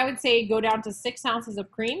 But I would say go down to 6 ounces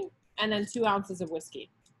of cream and then 2 ounces of whiskey.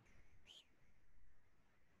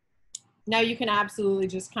 Now you can absolutely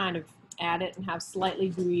just kind of add it and have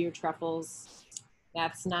slightly gooier truffles.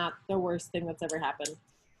 That's not the worst thing that's ever happened.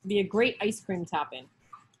 It'd be a great ice cream topping.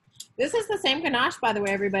 This is the same ganache, by the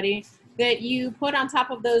way, everybody, that you put on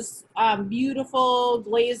top of those beautiful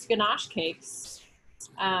glazed ganache cakes.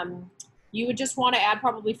 You would just want to add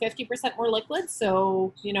probably 50% more liquid.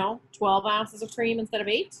 So, 12 ounces of cream instead of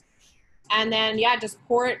 8. And then, yeah, just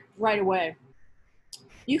pour it right away.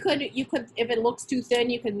 You could, if it looks too thin,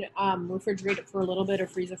 you can refrigerate it for a little bit or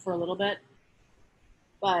freeze it for a little bit.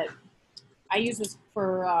 But I use this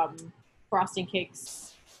for frosting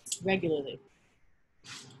cakes regularly.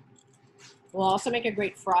 Will also make a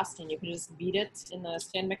great frosting. You can just beat it in the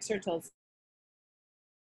stand mixer till it's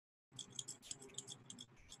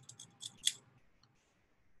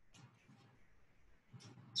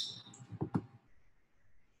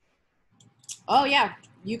oh yeah,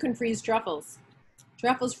 you can freeze truffles.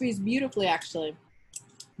 Truffles freeze beautifully, actually.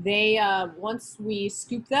 They once we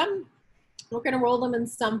scoop them, We're going to roll them in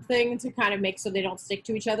something to kind of make so they don't stick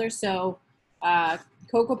to each other. So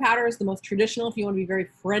cocoa powder is the most traditional if you want to be very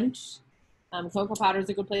French. Cocoa powder is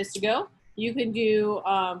a good place to go. You can do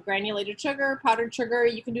granulated sugar, powdered sugar.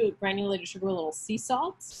 You can do granulated sugar with a little sea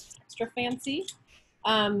salt, extra fancy.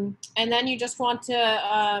 And then you just want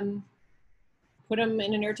to put them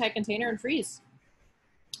in an airtight container and freeze.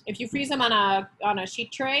 If you freeze them on a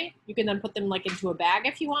sheet tray, you can then put them like into a bag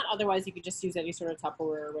if you want. Otherwise, you could just use any sort of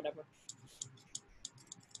Tupperware or whatever.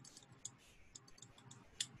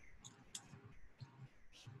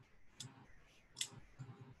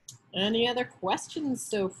 Any other questions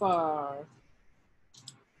so far?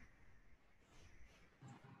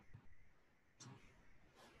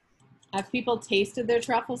 Have people tasted their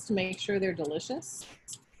truffles to make sure they're delicious?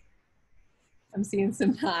 I'm seeing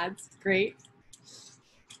some nods. Great.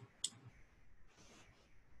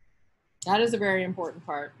 That is a very important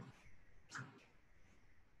part.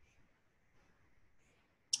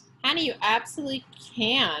 Honey, you absolutely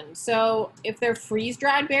can. So if they're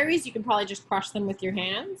freeze-dried berries, you can probably just crush them with your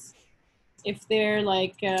hands. If they're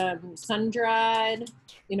like sun-dried,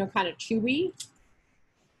 you know, kind of chewy,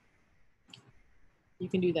 you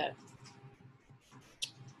can do that.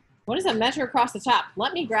 What does that measure across the top?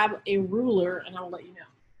 Let me grab a ruler and I'll let you know.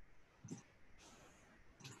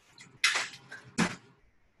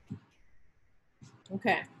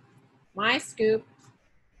 Okay, my scoop,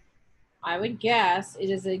 I would guess it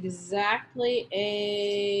is exactly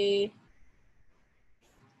a,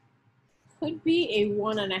 could be a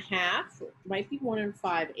 1.5, might be 1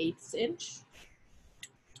 5/8 inch.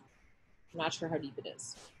 I'm not sure how deep it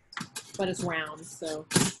is, but it's round, so.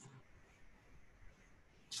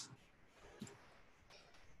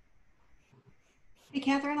 Hey,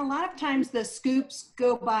 Catherine, a lot of times the scoops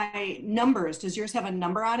go by numbers. Does yours have a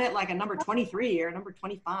number on it, like a number 23 or a number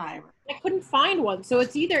 25? I couldn't find one, so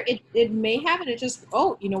it's either, it may have it, it just,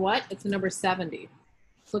 oh, you know what? It's a number 70.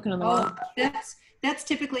 It's looking on the wrong. That's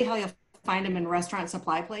typically how you'll find them in restaurant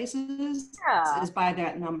supply places, Yeah. is by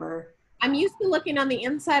that number. I'm used to looking on the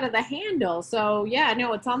inside of the handle, so yeah,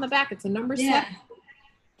 no, it's on the back. It's a number 7.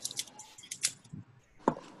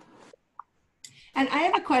 And I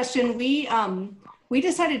have a question. We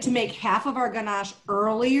decided to make half of our ganache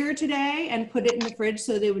earlier today and put it in the fridge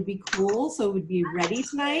so they would be cool, so it would be ready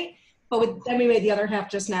tonight. But then we made the other half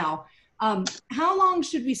just now. How long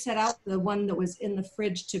should we set out the one that was in the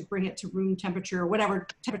fridge to bring it to room temperature, or whatever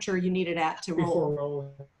temperature you need it at to roll? Before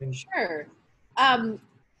rolling. Sure.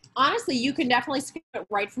 Honestly, you can definitely scoop it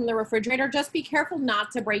right from the refrigerator. Just be careful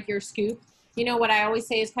not to break your scoop. You know, what I always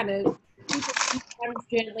say is kind of scoop it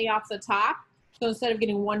gently off the top. So instead of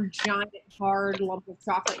getting one giant hard lump of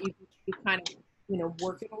chocolate, you kind of, you know,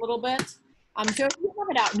 work it a little bit. So if you have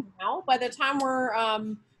it out now, by the time we're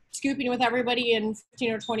scooping with everybody in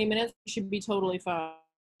 15 or 20 minutes, it should be totally fine.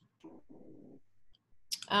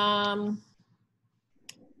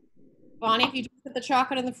 Bonnie, if you just put the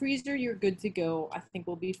chocolate in the freezer, you're good to go. I think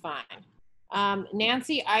we'll be fine.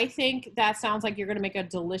 Nancy, I think that sounds like you're going to make a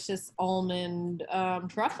delicious almond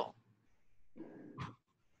truffle.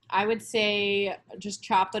 I would say just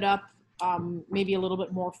chop it up maybe a little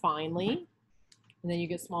bit more finely, and then you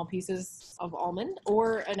get small pieces of almond,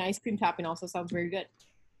 or an ice cream topping also sounds very good.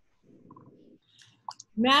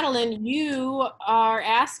 Madeline, you are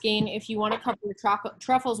asking if you want to cover your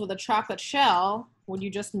truffles with a chocolate shell, would you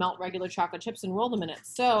just melt regular chocolate chips and roll them in it?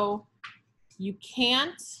 So you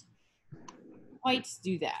can't quite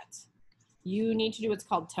do that. You need to do what's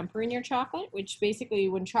called tempering your chocolate, which basically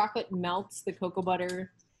when chocolate melts, the cocoa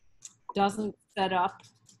butter doesn't set up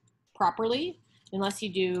properly unless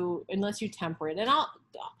you temper it. And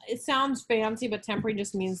it sounds fancy, but tempering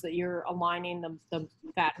just means that you're aligning the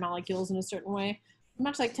fat molecules in a certain way.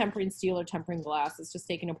 Much like tempering steel or tempering glass, it's just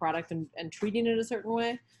taking a product and treating it a certain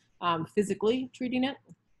way, physically treating it.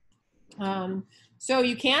 So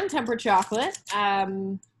you can temper chocolate.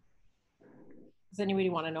 Does anybody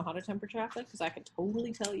want to know how to temper chocolate? Because I can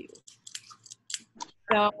totally tell you.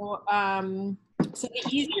 So the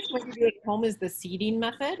easiest way to do it at home is the seeding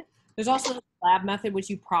method. There's also the lab method, which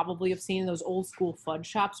you probably have seen in those old school fudge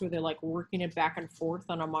shops where they're like working it back and forth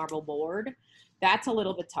on a marble board. That's a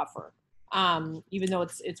little bit tougher, even though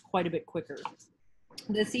it's quite a bit quicker.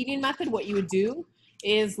 The seeding method, what you would do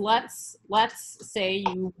is let's say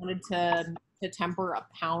you wanted to temper a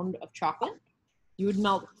pound of chocolate. You would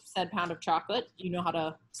melt said pound of chocolate. You know how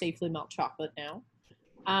to safely melt chocolate now.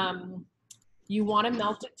 You want to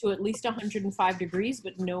melt it to at least 105 degrees,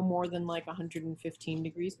 but no more than like 115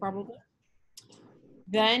 degrees probably.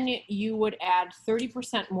 Then you would add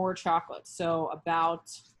 30% more chocolate, so about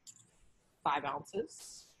 5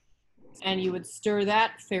 ounces. And you would stir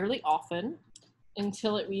that fairly often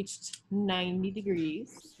until it reached 90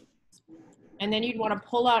 degrees. And then you'd want to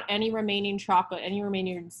pull out any remaining chocolate, any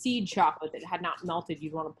remaining seed chocolate that had not melted.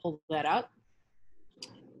 You'd want to pull that out.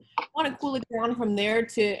 You want to cool it down from there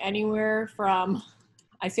to anywhere from,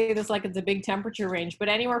 I say this like it's a big temperature range, but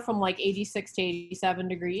anywhere from like 86 to 87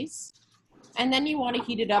 degrees. And then you want to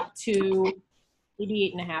heat it up to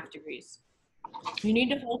 88.5 degrees. You need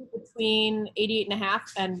to hold it between 88.5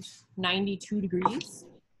 and 92 degrees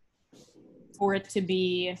for it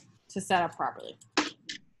to set up properly.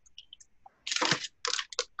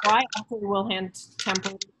 So I actually will hand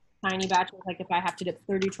temper tiny batches, like if I have to dip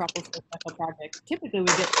 30 truffles for a special project. Typically we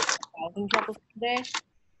get 1,000 truffles a day.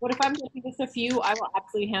 But if I'm dipping just a few, I will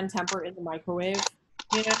absolutely hand temper in the microwave.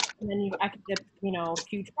 You know, and then I can dip, a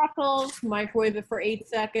few truffles, microwave it for 8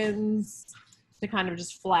 seconds to kind of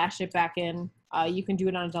just flash it back in. You can do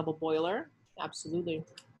it on a double boiler. Absolutely.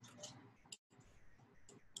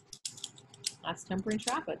 That's tempering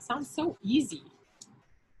chocolate. Sounds so easy.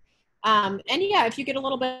 And yeah, if you get a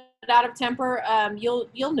little bit out of temper, you'll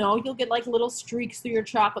get like little streaks through your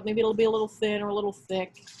chocolate. Maybe it'll be a little thin or a little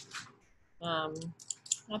thick.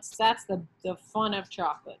 That's the fun of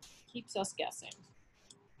chocolate. Keeps us guessing.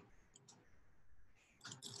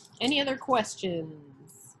 Any other questions?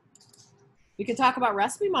 We can talk about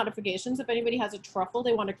recipe modifications. If anybody has a truffle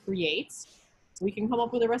they want to create, we can come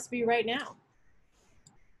up with a recipe right now.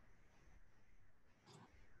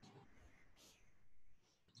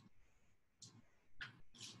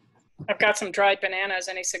 I've got some dried bananas.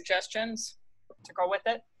 Any suggestions to go with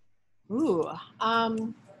it? Ooh,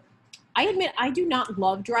 I admit I do not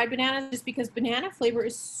love dried bananas just because banana flavor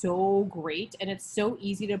is so great and it's so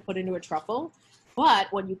easy to put into a truffle.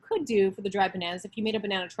 But what you could do for the dried bananas, if you made a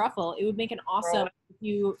banana truffle, it would make an awesome, if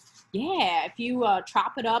you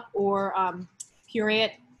chop it up or puree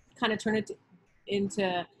it, kind of turn it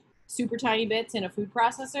into super tiny bits in a food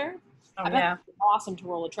processor. Oh, I bet yeah. it's awesome to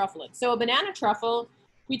roll a truffle in. So a banana truffle,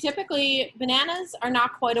 bananas are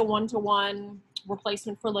not quite a one-to-one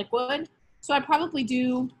replacement for liquid. So I'd probably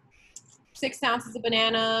do 6 ounces of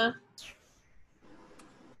banana,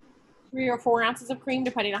 3 or 4 ounces of cream,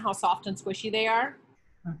 depending on how soft and squishy they are.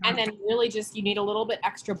 And then really just, you need a little bit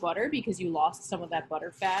extra butter because you lost some of that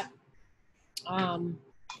butter fat.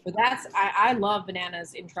 But I love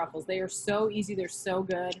bananas in truffles. They are so easy. They're so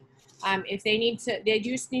good. They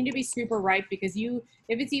just need to be super ripe because if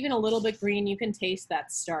it's even a little bit green, you can taste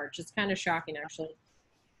that starch. It's kind of shocking, actually.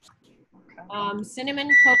 Cinnamon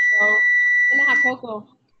hot cocoa.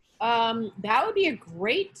 That would be a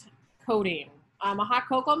great coating. A hot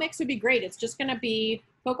cocoa mix would be great. It's just going to be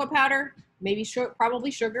cocoa powder, maybe probably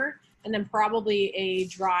sugar, and then probably a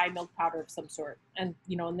dry milk powder of some sort. And,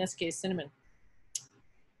 in this case, cinnamon.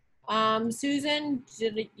 Susan,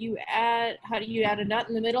 how do you add a nut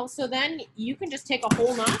in the middle? So then you can just take a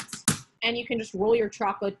whole nut and you can just roll your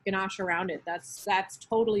chocolate ganache around it. That's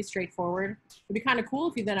totally straightforward. It'd be kind of cool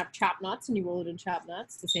if you then have chopped nuts and you roll it in chopped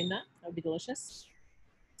nuts, the same nut. That would be delicious.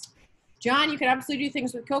 John, you can absolutely do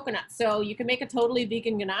things with coconut. So you can make a totally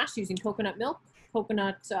vegan ganache using coconut milk,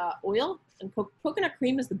 coconut oil, and coconut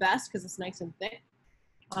cream is the best because it's nice and thick.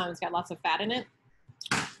 It's got lots of fat in it.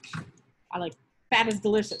 Fat is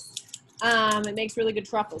delicious. It makes really good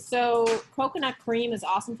truffles. So coconut cream is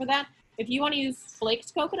awesome for that. If you want to use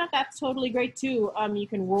flaked coconut, that's totally great too. You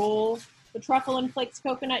can roll the truffle in flaked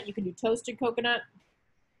coconut. You can do toasted coconut.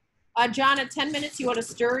 John, at 10 minutes, you want to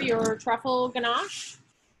stir your truffle ganache.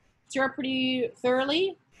 Stir it pretty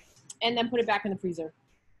thoroughly, and then put it back in the freezer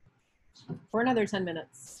for another 10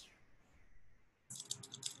 minutes.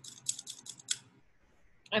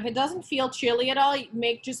 If it doesn't feel chilly at all,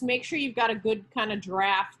 just make sure you've got a good kind of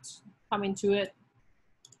draft coming to it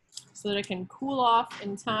so that it can cool off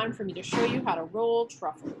in time for me to show you how to roll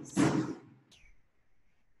truffles.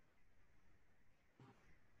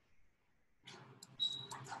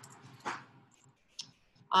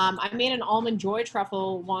 I made an almond joy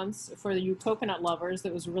truffle once for you coconut lovers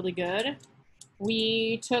that was really good.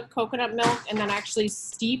 We took coconut milk and then actually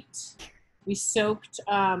we soaked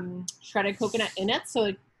shredded coconut in it,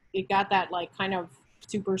 so it got that like kind of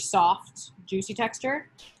super soft, juicy texture,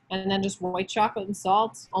 and then just white chocolate and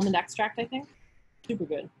salt, almond extract, I think. Super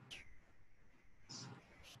good.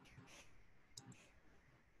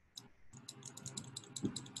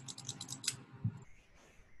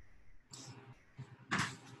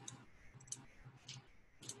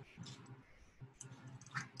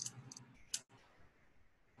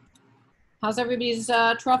 How's everybody's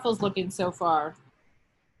truffles looking so far?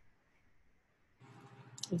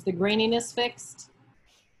 Is the graininess fixed?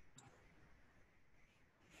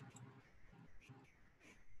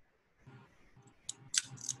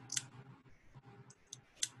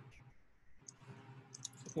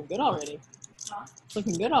 looking good already. It's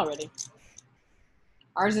looking good already.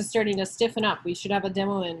 Ours is starting to stiffen up. We should have a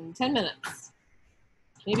demo in 10 minutes.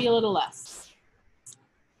 Maybe a little less.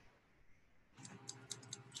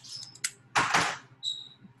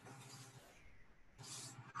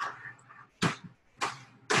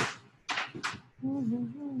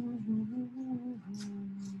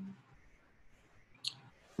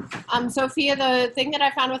 Sophia, the thing that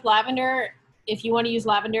I found with lavender, if you want to use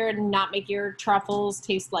lavender and not make your truffles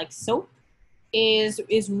taste like soap, is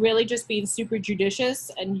really just being super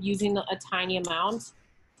judicious and using a tiny amount.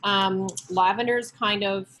 Lavender is kind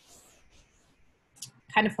of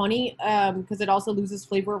funny because it also loses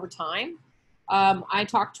flavor over time. I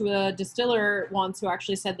talked to a distiller once who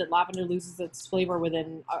actually said that lavender loses its flavor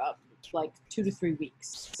within like 2 to 3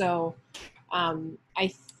 weeks. So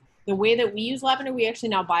the way that we use lavender, we actually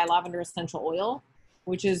now buy lavender essential oil,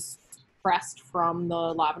 which is pressed from the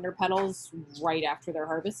lavender petals right after they're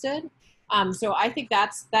harvested. So I think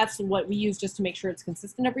that's what we use just to make sure it's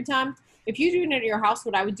consistent every time. If you're doing it at your house,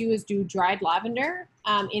 what I would do is do dried lavender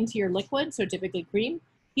into your liquid, so typically cream,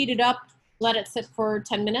 heat it up, let it sit for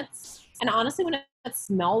 10 minutes. And honestly, when it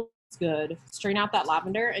smells good, strain out that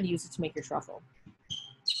lavender and use it to make your truffle.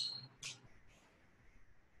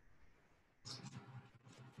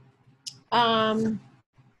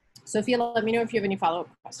 Sophia, let me know if you have any follow-up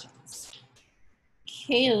questions.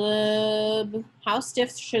 Caleb, how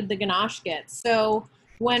stiff should the ganache get? So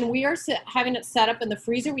when we are having it set up in the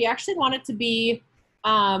freezer, we actually want it to be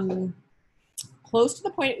close to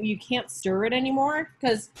the point where you can't stir it anymore,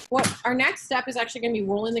 because what our next step is actually going to be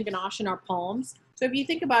rolling the ganache in our palms. So if you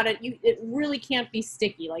think about it, it really can't be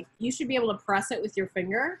sticky. Like, you should be able to press it with your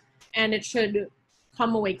finger and it should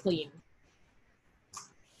come away clean.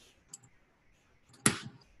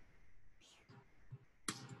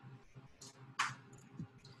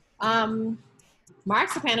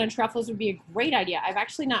 Marzipan and truffles would be a great idea. I've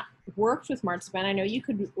actually not worked with marzipan. I know you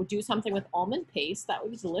could do something with almond paste. That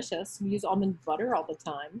would be delicious. We use almond butter all the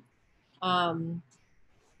time.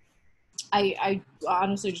 I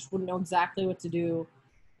honestly just wouldn't know exactly what to do.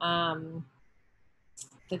 I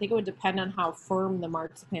think it would depend on how firm the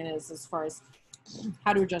marzipan is as far as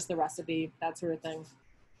how to adjust the recipe, that sort of thing.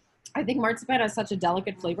 I think marzipan has such a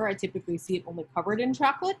delicate flavor. I typically see it only covered in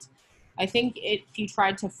chocolate. I think if you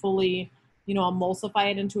tried to fully,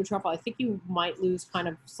 emulsify it into a truffle, I think you might lose kind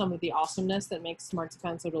of some of the awesomeness that makes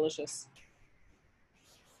marzipan so delicious.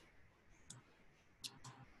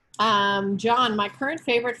 John, my current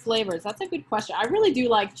favorite flavors. That's a good question. I really do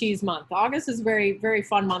like cheese month. August is a very, very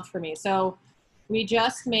fun month for me. So we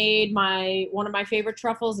just made one of my favorite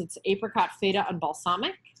truffles. It's apricot feta and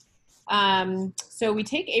balsamic. So we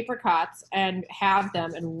take apricots and have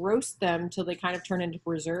them and roast them till they kind of turn into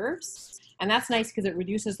preserves. And that's nice because it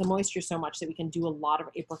reduces the moisture so much that we can do a lot of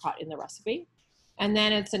apricot in the recipe. And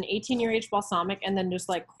then it's an 18-year aged balsamic, and then just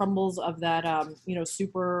like crumbles of that,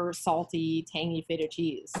 super salty, tangy feta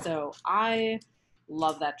cheese. So I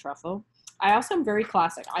love that truffle. I also am very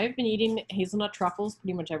classic. I have been eating hazelnut truffles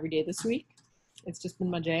pretty much every day this week. It's just been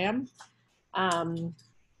my jam.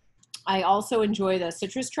 I also enjoy the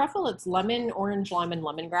citrus truffle. It's lemon, orange, lime, and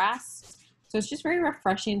lemongrass. So it's just very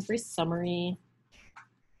refreshing. It's very summery.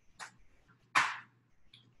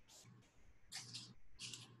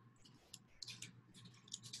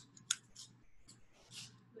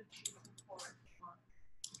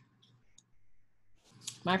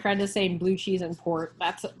 My friend is saying blue cheese and port.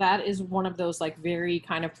 That is one of those like very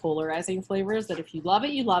kind of polarizing flavors that if you love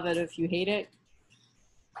it, you love it. If you hate it,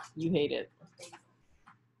 you hate it.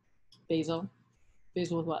 Basil.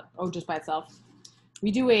 Basil with what? Oh, just by itself.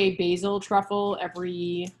 We do a basil truffle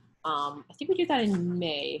every, I think we do that in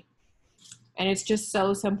May. And it's just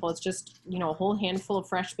so simple. It's just, a whole handful of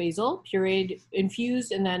fresh basil, pureed,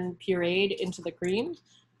 infused, and then pureed into the cream.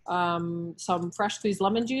 Some fresh squeezed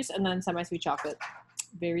lemon juice, and then semi-sweet chocolate.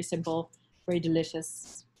 Very simple, very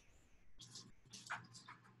delicious.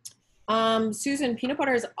 Susan, peanut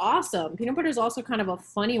butter is awesome. Peanut butter is also kind of a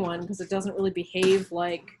funny one because it doesn't really behave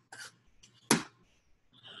like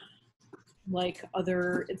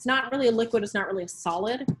other, it's not really a liquid, it's not really a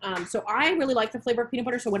solid. So I really like the flavor of peanut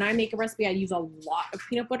butter. So when I make a recipe, I use a lot of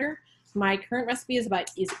peanut butter. My current recipe is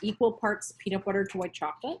equal parts peanut butter to white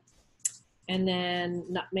chocolate. And then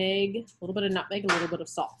nutmeg, a little bit of nutmeg, a little bit of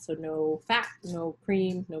salt. So no fat, no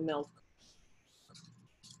cream, no milk.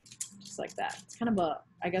 Just like that. It's kind of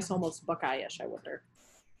I guess almost Buckeye-ish, I wonder.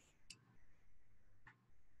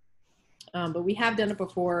 But we have done it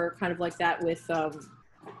before, kind of like that with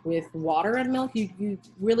water and milk. You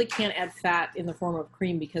really can't add fat in the form of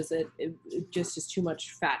cream because it just is too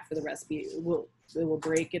much fat for the recipe. It will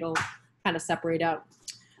break. It'll kind of separate out.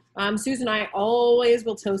 Susan, I always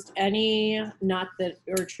will toast any nut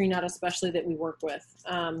or tree nut, especially that we work with,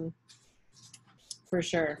 for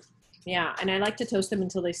sure. Yeah, and I like to toast them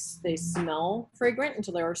until they smell fragrant,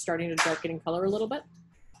 until they're starting to darken in color a little bit.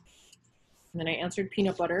 And then I answered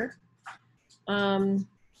peanut butter. Hannah,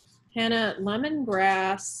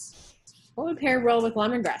 lemongrass. What would pair well with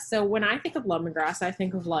lemongrass? So when I think of lemongrass, I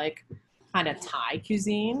think of like kind of Thai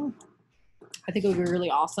cuisine. I think it would be really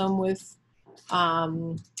awesome with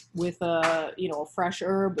a, you know, a fresh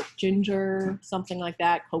herb with ginger, something like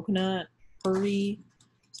that, coconut, curry,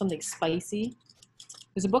 something spicy.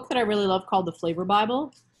 There's a book that I really love called The Flavor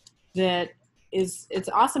Bible it's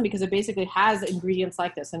awesome because it basically has ingredients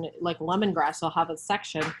like this, and like lemongrass will have a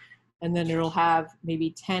section, and then it'll have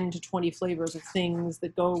maybe 10 to 20 flavors of things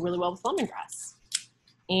that go really well with lemongrass.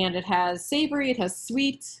 And it has savory, it has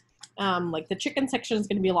sweet. Like the chicken section is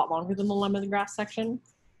going to be a lot longer than the lemongrass section,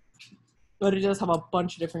 but it does have a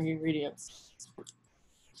bunch of different ingredients.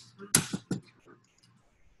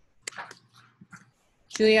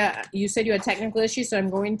 Julia, you said you had technical issues, so I'm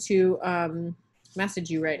going to message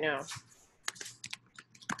you right now.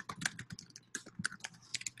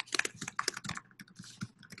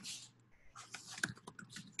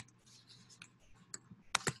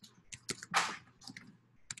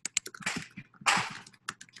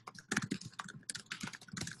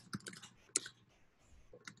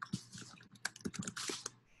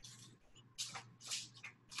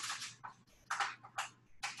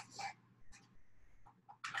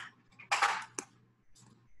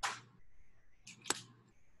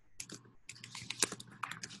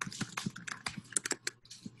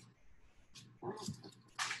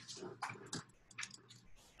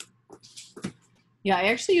 Yeah, I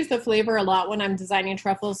actually use the flavor a lot when I'm designing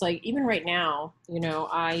truffles. Like even right now, you know,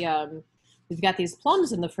 we've got these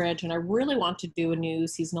plums in the fridge, and I really want to do a new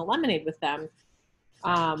seasonal lemonade with them.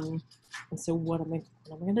 And so what am I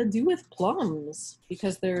gonna do with plums?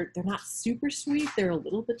 Because they're not super sweet; they're a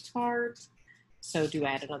little bit tart. So do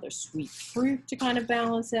I add another sweet fruit to kind of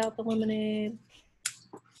balance out the lemonade?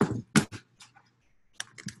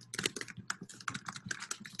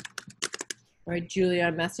 All right, Julia,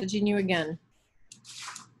 I'm messaging you again.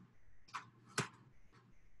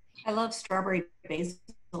 I love strawberry basil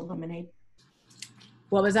lemonade.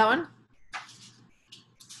 What was that one?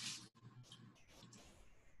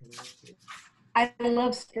 I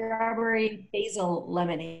love strawberry basil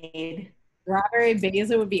lemonade. Strawberry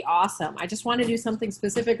basil would be awesome. I just want to do something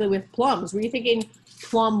specifically with plums. Were you thinking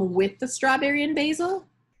plum with the strawberry and basil?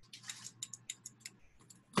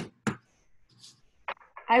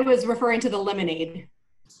 I was referring to the lemonade.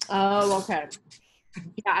 Oh, okay.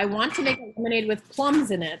 Yeah, I want to make a lemonade with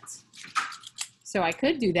plums in it. So I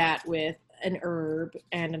could do that with an herb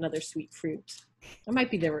and another sweet fruit. That might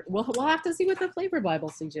be there. We'll have to see what the Flavor Bible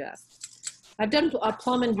suggests. I've done a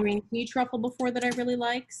plum and green tea truffle before that I really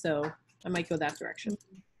like, so I might go that direction.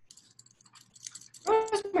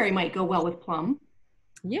 Rosemary might go well with plum.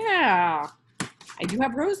 Yeah. I do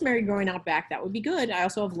have rosemary growing out back. That would be good. I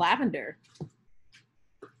also have lavender.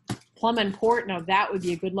 Plum and port, now that would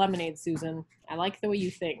be a good lemonade, Susan. I like the way you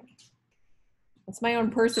think. It's my own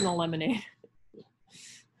personal lemonade.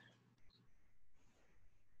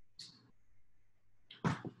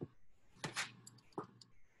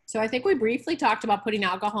 So I think we briefly talked about putting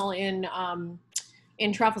alcohol in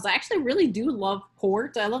truffles. I actually really do love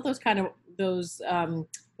port. I love those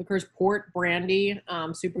liqueurs, port, brandy,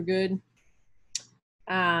 super good.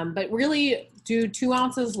 But really do 2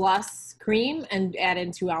 ounces less cream and add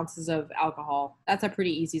in 2 ounces of alcohol. That's a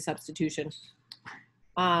pretty easy substitution.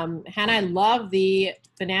 Hannah, I love the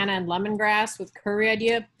banana and lemongrass with curry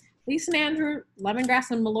idea. Lisa and Andrew,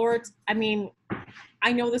 lemongrass and Malort. I mean,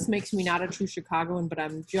 I know this makes me not a true Chicagoan, but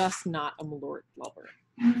I'm just not a Malort lover.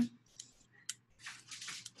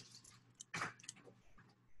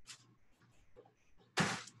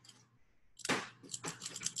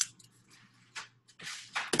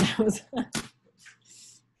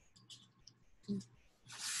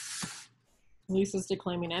 Lisa's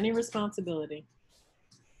declaiming any responsibility.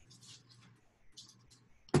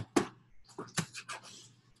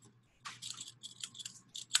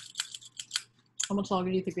 How much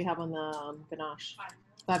longer do you think we have on the ganache?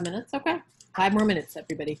 5 minutes? Okay. 5 more minutes,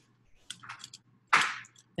 everybody.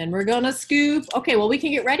 Then we're gonna scoop. Okay, well, we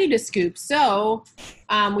can get ready to scoop. So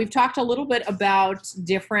we've talked a little bit about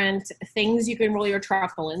different things you can roll your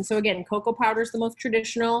truffle in. So again, cocoa powder is the most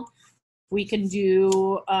traditional. We can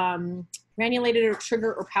do granulated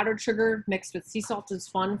sugar or powdered sugar mixed with sea salt is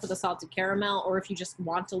fun for the salted caramel, or if you just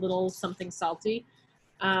want a little something salty.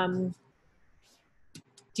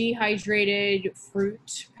 dehydrated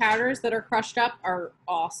fruit powders that are crushed up are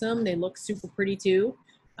awesome. They look super pretty too.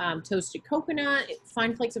 Toasted coconut,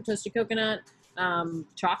 fine flakes of toasted coconut,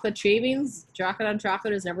 chocolate shavings. Chocolate on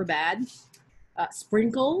chocolate is never bad.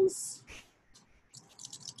 Sprinkles.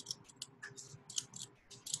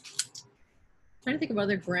 Trying to think of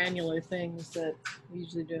other granular things that we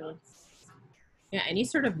usually do. Yeah, any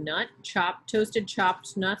sort of nut, toasted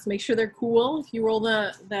chopped nuts. Make sure they're cool. If you roll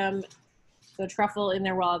the truffle in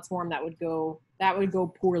there while it's warm, that would go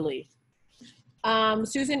poorly.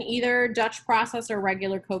 Susan, either Dutch process or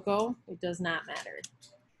regular cocoa, it does not matter.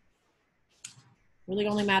 Really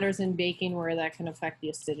only matters in baking where that can affect the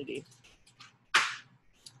acidity.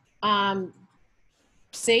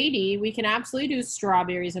 Sadie, we can absolutely do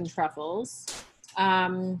strawberries and truffles.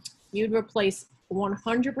 You'd replace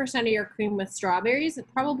 100% of your cream with strawberries. And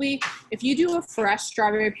probably, if you do a fresh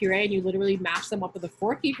strawberry puree and you literally mash them up with a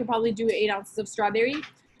fork, you could probably do 8 ounces of strawberry.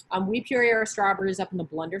 We puree our strawberries up in the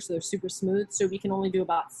blender, so they're super smooth. So we can only do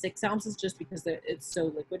about 6 ounces just because it's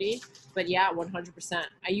so liquidy. But yeah, 100%.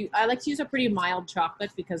 I like to use a pretty mild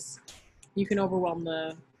chocolate because you can overwhelm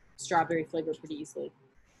the strawberry flavor pretty easily.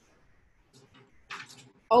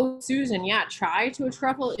 Oh, Susan, yeah, chai to a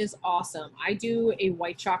truffle is awesome. I do a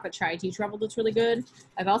white chocolate chai tea truffle that's really good.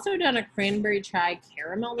 I've also done a cranberry chai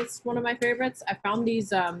caramel that's one of my favorites. I found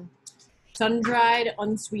these sun-dried,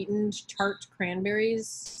 unsweetened, tart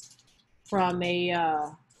cranberries from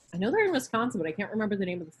I know they're in Wisconsin, but I can't remember the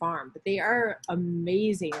name of the farm. But they are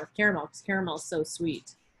amazing with caramel because caramel is so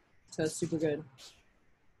sweet. So it's super good.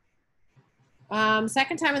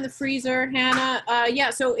 Second time in the freezer, Hannah. Yeah,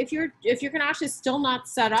 so if your ganache is still not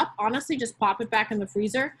set up, honestly, just pop it back in the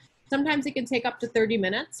freezer. Sometimes it can take up to 30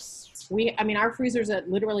 minutes. Our freezer's at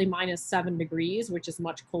literally -7 degrees, which is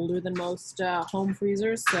much colder than most home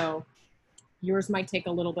freezers. So yours might take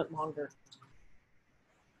a little bit longer.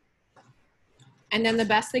 And then the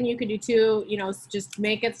best thing you could do too, is just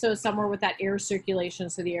make it so somewhere with that air circulation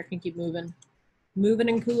so the air can keep moving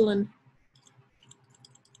and cooling.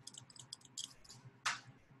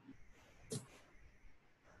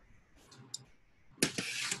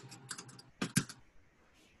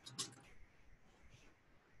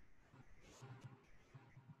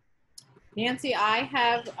 Nancy, I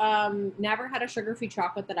have never had a sugar-free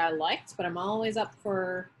chocolate that I liked, but I'm always up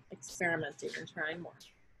for experimenting and trying more.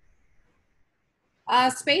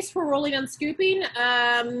 Space for rolling and scooping.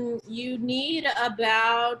 You need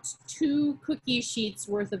about 2 cookie sheets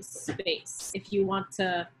worth of space if you want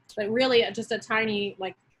to, but really just a tiny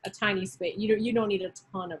space. You don't need a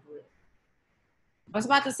ton of room. I was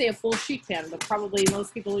about to say a full sheet pan, but probably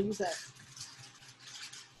most people will use it.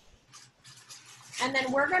 And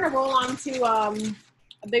then we're going to roll onto a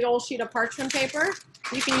big old sheet of parchment paper.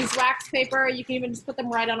 You can use wax paper. You can even just put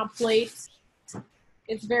them right on a plate.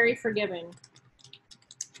 It's very forgiving.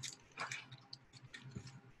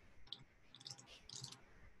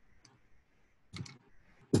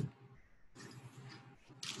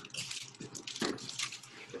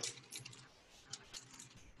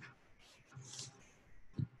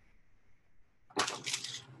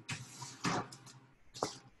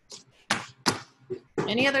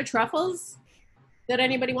 Any other truffles that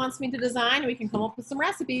anybody wants me to design? We can come up with some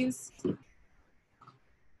recipes.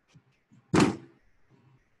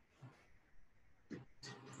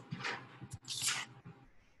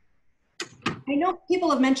 I know people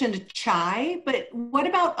have mentioned chai, but what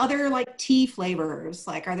about other like tea flavors?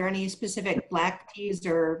 Like, are there any specific black teas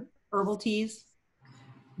or herbal teas?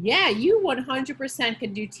 Yeah, you 100%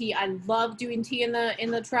 could do tea. I love doing tea in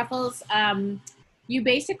the truffles. You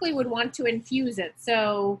basically would want to infuse it.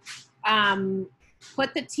 So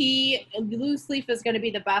put the tea, loose leaf is going to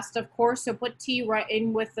be the best, of course. So put tea right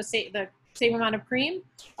in with the same amount of cream.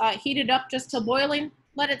 Heat it up just to boiling.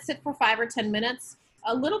 Let it sit for 5 or 10 minutes.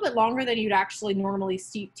 A little bit longer than you'd actually normally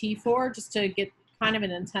steep tea for, just to get kind of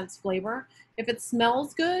an intense flavor. If it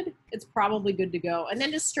smells good, it's probably good to go. And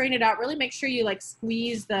then just strain it out. Really make sure you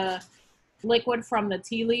squeeze the liquid from the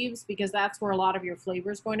tea leaves, because that's where a lot of your flavor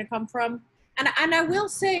is going to come from. And I will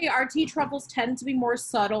say our tea truffles tend to be more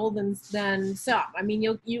subtle than some. I mean,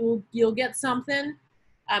 you'll get something.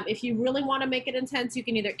 If you really want to make it intense, you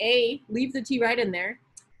can either A, leave the tea right in there.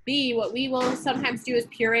 B, what we will sometimes do is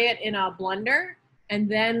puree it in a blender and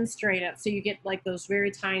then strain it, so you get those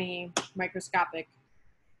very tiny microscopic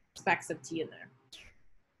specks of tea in there.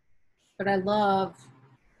 But I love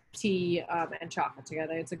tea and chocolate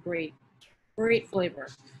together. It's a great flavor.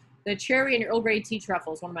 The cherry and Earl Grey tea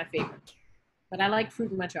truffle is one of my favorites. But I like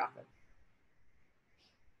fruit in my chocolate.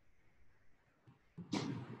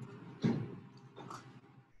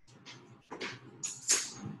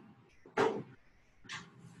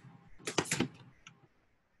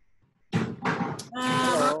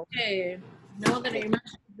 I know that you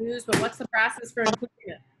mentioned booze, but what's the process for including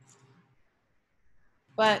it?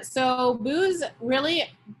 But so booze, really,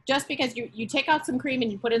 just because you take out some cream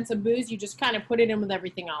and you put in some booze, you just kind of put it in with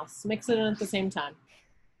everything else. Mix it in at the same time.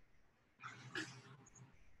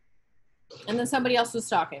 And then somebody else was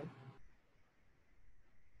talking.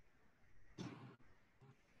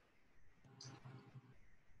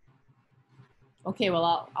 Okay,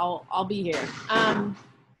 well, I'll be here.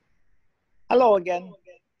 Hello again.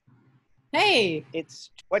 Hey.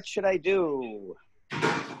 It's what should I do?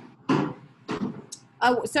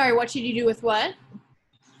 Oh, sorry. What should you do with what?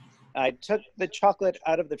 I took the chocolate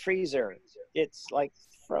out of the freezer. It's like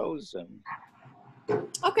frozen.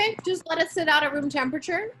 Okay, just let it sit out at room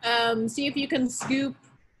temperature. See if you can scoop.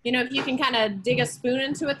 You know, if you can kind of dig a spoon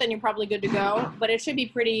into it, then you're probably good to go. But it should be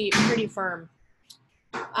pretty firm.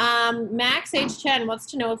 Max, age 10, wants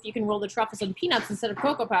to know if you can roll the truffles in peanuts instead of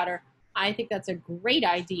cocoa powder. I think that's a great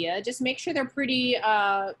idea. Just make sure they're pretty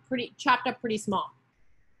chopped up pretty small.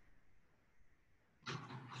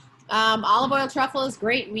 Olive oil truffle is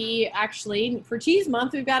great. We actually, for cheese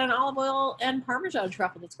month, we've got an olive oil and Parmesan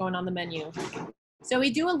truffle that's going on the menu. So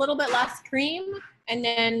we do a little bit less cream and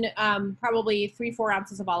then probably 3-4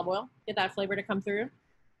 ounces of olive oil. Get that flavor to come through.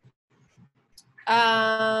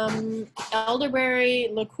 Elderberry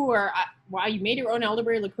liqueur. Wow, you made your own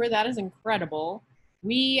elderberry liqueur. That is incredible.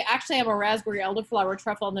 We actually have a raspberry elderflower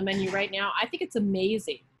truffle on the menu right now. I think it's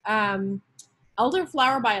amazing.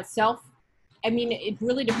 Elderflower by itself, I mean, it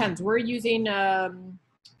really depends. We're using, I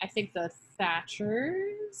think, the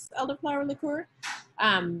Thatcher's elderflower liqueur.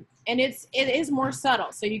 And it is more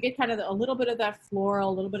subtle. So you get kind of a little bit of that floral,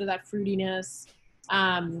 a little bit of that fruitiness.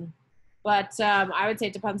 But I would say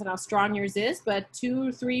it depends on how strong yours is, but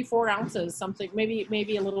 2, 3, 4 ounces, something,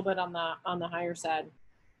 maybe a little bit on the higher side.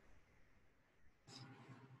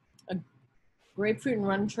 A grapefruit and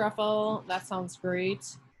rum truffle, that sounds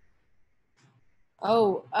great.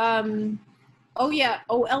 Oh yeah,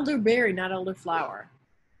 elderberry, not elderflower.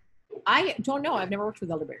 I don't know, I've never worked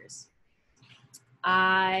with elderberries.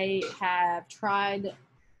 I have tried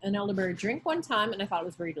an elderberry drink one time and I thought it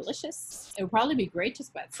was very delicious. It would probably be great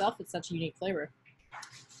just by itself. It's such a unique flavor.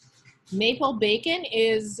 Maple bacon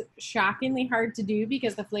is shockingly hard to do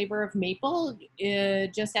because the flavor of maple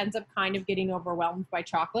just ends up kind of getting overwhelmed by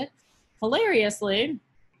chocolate. Hilariously,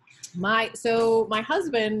 my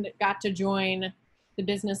husband got to join the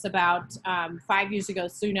business about 5 years ago,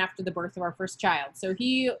 soon after the birth of our first child. So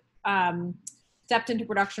he stepped into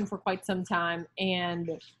production for quite some time,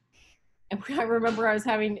 and I remember I was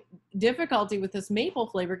having difficulty with this maple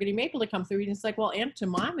flavor, getting maple to come through. And it's like, well, Aunt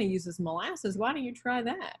Jemima uses molasses. Why don't you try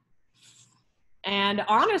that? And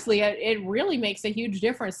honestly, it really makes a huge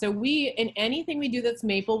difference. So in anything we do that's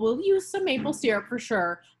maple, we'll use some maple syrup for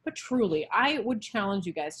sure. But truly, I would challenge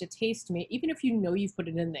you guys to taste me. Even if you know you've put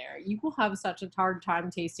it in there, you will have such a hard time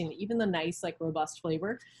tasting even the nice, like, robust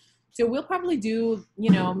flavor. So we'll probably do,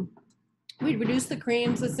 we'd reduce the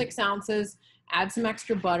creams to 6 ounces, add some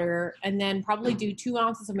extra butter, and then probably do 2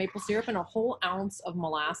 ounces of maple syrup and a whole ounce of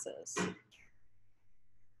molasses.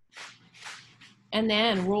 And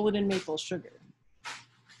then roll it in maple sugar.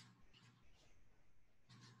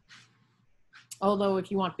 Although if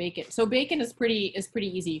you want bacon, so bacon is pretty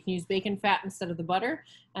easy. You can use bacon fat instead of the butter,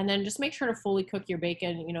 and then just make sure to fully cook your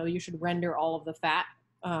bacon. You should render all of the fat,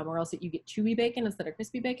 or else you get chewy bacon instead of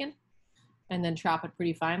crispy bacon. And then chop it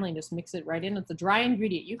pretty finely and just mix it right in. It's a dry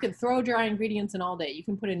ingredient. You can throw dry ingredients in all day. You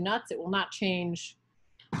can put in nuts. It will not change,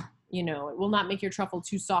 it will not make your truffle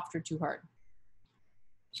too soft or too hard.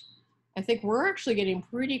 I think we're actually getting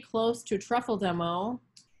pretty close to a truffle demo.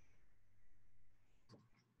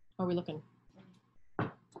 How are we looking?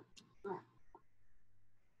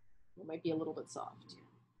 It might be a little bit soft.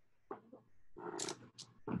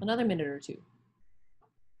 Another minute or two.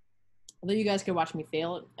 Although you guys could watch me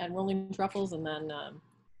fail at rolling truffles and then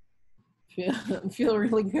feel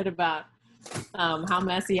really good about how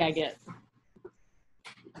messy I get.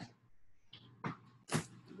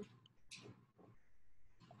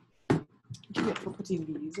 Give it for putting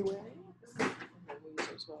these away. And then we'll use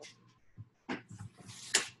as well.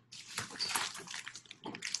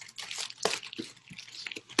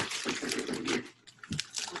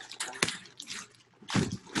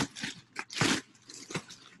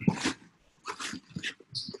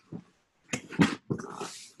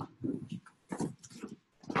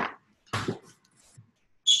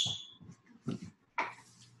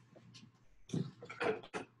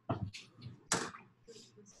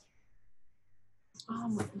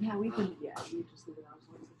 Yeah, we can. Yeah, we just leave it out.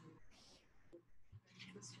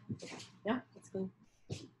 Yeah, that's good.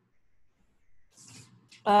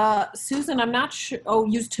 Susan, I'm not sure. Oh,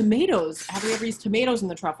 use tomatoes. Have we ever used tomatoes in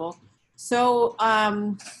the truffle? So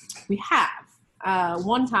we have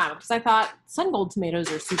one time because I thought sun gold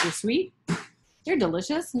tomatoes are super sweet. They're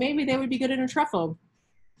delicious. Maybe they would be good in a truffle.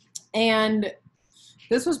 And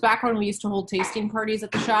this was back when we used to hold tasting parties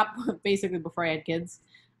at the shop, basically before I had kids.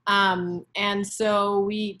 And so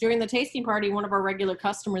during the tasting party, one of our regular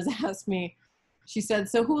customers asked me, she said,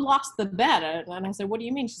 so who lost the bet? And I said, what do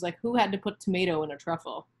you mean? She's like, who had to put tomato in a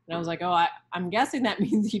truffle? And I was like, oh, I'm guessing that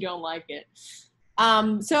means you don't like it.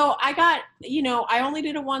 So I got, I only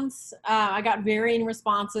did it once. I got varying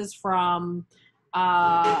responses from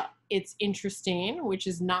it's interesting, which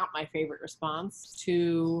is not my favorite response,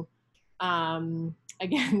 to,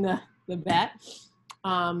 again, the bet,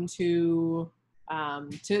 I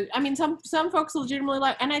mean, some folks legitimately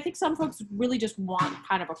like, and I think some folks really just want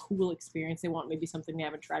kind of a cool experience. They want maybe something they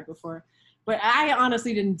haven't tried before. But I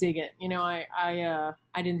honestly didn't dig it. I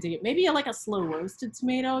didn't dig it. Maybe like a slow roasted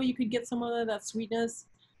tomato, you could get some of that sweetness.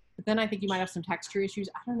 But then I think you might have some texture issues.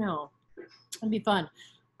 I don't know. It'd be fun.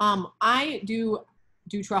 I do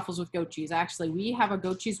truffles with goat cheese. Actually, we have a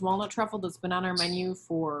goat cheese walnut truffle that's been on our menu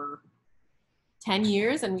for 10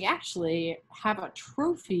 years, and we actually have a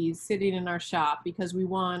trophy sitting in our shop because we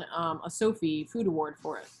won a Sophie Food Award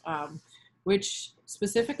for it, which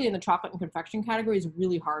specifically in the chocolate and confection category is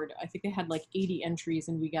really hard. I think they had like 80 entries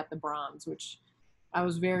and we got the bronze, which I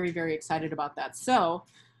was very, very excited about that. So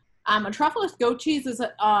a truffle with goat cheese is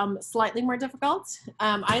slightly more difficult.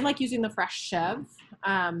 I like using the fresh chev.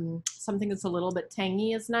 Something that's a little bit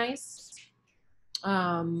tangy is nice.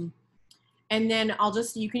 And then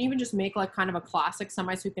you can even just make like kind of a classic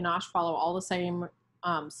semi-sweet ganache, follow all the same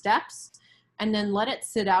steps, and then let it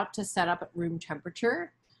sit out to set up at room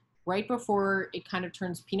temperature. Right before it kind of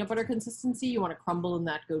turns peanut butter consistency, you want to crumble in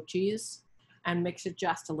that goat cheese and mix it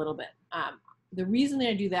just a little bit. The reason that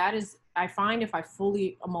I do that is I find if I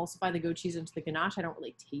fully emulsify the goat cheese into the ganache, I don't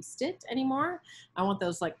really taste it anymore. I want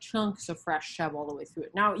those like chunks of fresh chev all the way through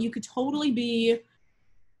it. Now, you could totally be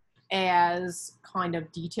as kind of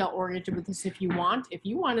detail oriented with this if you want. If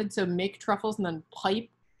you wanted to make truffles and then pipe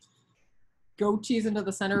goat cheese into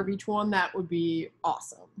the center of each one, that would be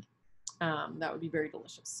awesome. That would be very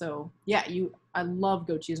delicious. So yeah, I love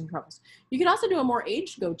goat cheese and truffles. You could also do a more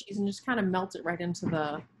aged goat cheese and just kind of melt it right into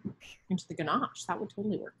the ganache. That would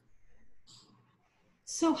totally work.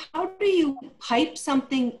 So how do you pipe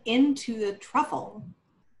something into the truffle?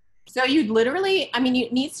 So you'd literally, I mean,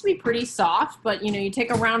 it needs to be pretty soft, but you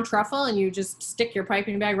take a round truffle and you just stick your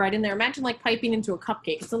piping bag right in there. Imagine like piping into a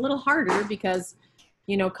cupcake. It's a little harder because,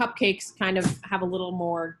 cupcakes kind of have a little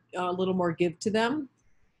more give to them.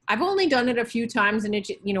 I've only done it a few times and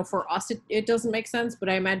for us, it doesn't make sense, but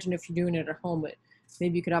I imagine if you're doing it at home,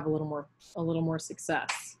 maybe you could have a little more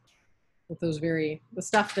success with the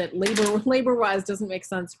stuff that labor wise doesn't make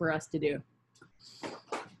sense for us to do.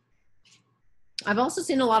 I've also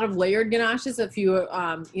seen a lot of layered ganaches if you,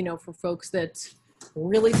 for folks that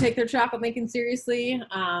really take their chocolate making seriously,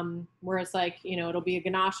 where it's like, it'll be a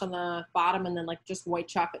ganache on the bottom and then like just white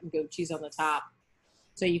chocolate and goat cheese on the top.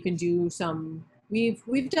 So you can do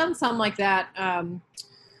we've done some like that. And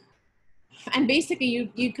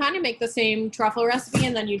basically you kind of make the same truffle recipe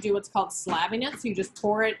and then you do what's called slabbing it. So you just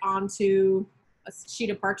pour it onto a sheet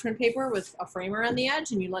of parchment paper with a framer on the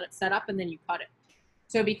edge and you let it set up and then you cut it.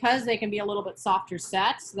 So because they can be a little bit softer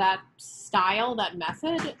sets, that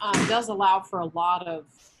method does allow for a lot of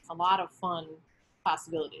fun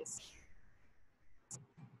possibilities.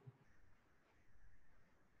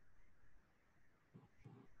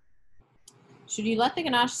 Should you let the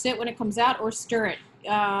ganache sit when it comes out or stir it?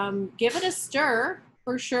 Give it a stir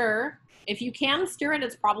for sure. If you can stir it,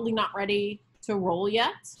 it's probably not ready to roll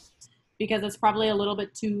yet because it's probably a little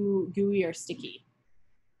bit too gooey or sticky.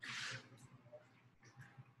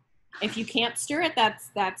 If you can't stir it,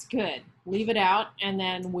 that's good. Leave it out, and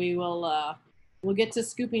then we'll get to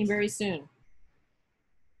scooping very soon.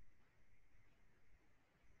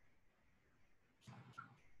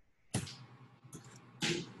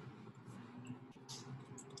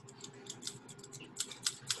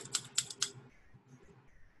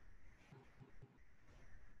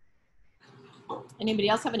 Anybody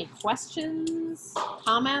else have any questions,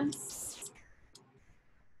 comments?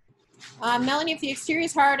 Melanie, if the exterior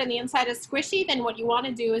is hard and the inside is squishy, then what you want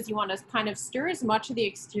to do is you want to kind of stir as much of the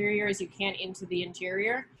exterior as you can into the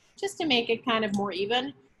interior, just to make it kind of more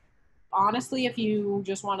even. Honestly, if you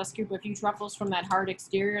just want to scoop a few truffles from that hard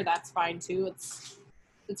exterior, that's fine too. It's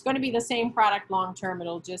going to be the same product long term.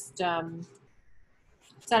 It'll just set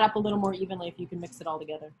up a little more evenly if you can mix it all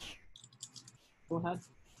together. Go ahead.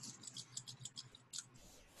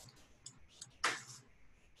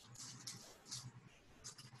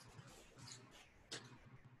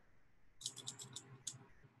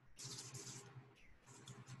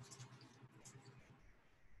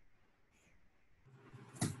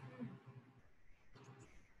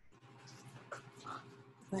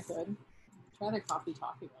 Isn't that good? Try the coffee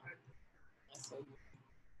toffee one. That's so good.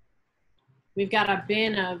 We've got a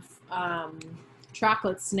bin of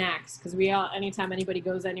chocolate snacks because anytime anybody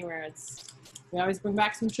goes anywhere, we always bring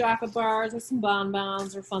back some chocolate bars or some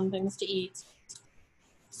bonbons or fun things to eat.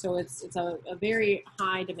 So it's a very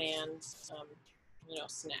high demand,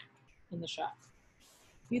 snack in the shop.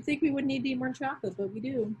 You'd think we wouldn't need to eat more chocolate, but we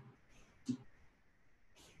do.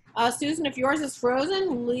 Susan, if yours is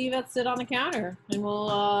frozen, leave it sit on the counter, and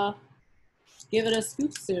we'll give it a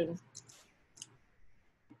scoop soon.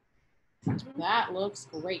 That looks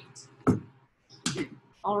great.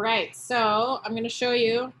 All right, so I'm going to show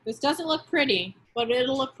you. This doesn't look pretty, but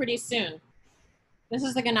it'll look pretty soon. This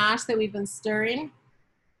is the ganache that we've been stirring.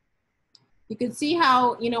 You can see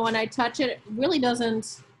how, when I touch it, it really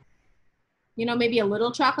doesn't, maybe a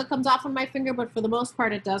little chocolate comes off of my finger, but for the most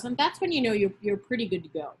part it doesn't. That's when you know you're pretty good to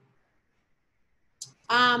go.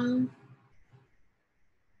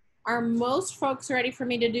 Are most folks ready for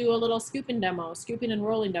me to do a little scooping and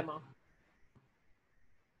rolling demo?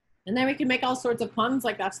 And then we can make all sorts of puns,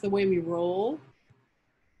 like that's the way we roll.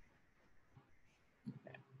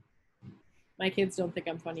 Okay. My kids don't think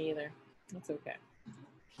I'm funny either. That's okay.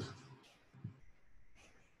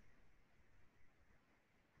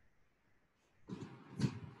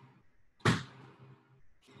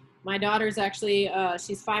 My daughter's actually,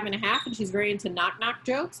 she's 5.5 and she's very into knock-knock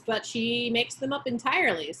jokes, but she makes them up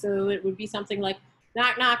entirely. So it would be something like,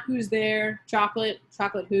 knock, knock, who's there? Chocolate,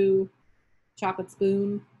 chocolate who? Chocolate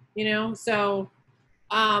spoon, So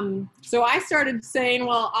so I started saying,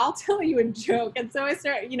 well, I'll tell you a joke. And so I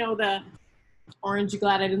started, the orange, you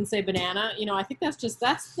glad I didn't say banana? I think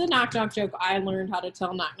that's the knock-knock joke I learned how to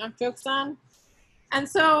tell knock-knock jokes on. And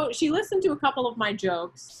so she listened to a couple of my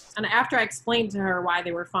jokes, and after I explained to her why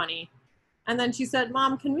they were funny, and then she said,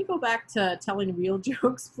 Mom, can we go back to telling real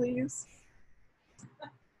jokes, please?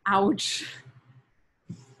 Ouch.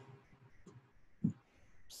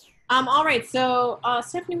 All right, so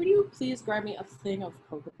Stephanie, would you please grab me a thing of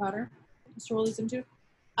cocoa powder just to roll these into?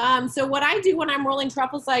 So what I do when I'm rolling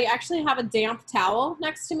truffles, I actually have a damp towel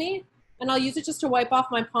next to me, and I'll use it just to wipe off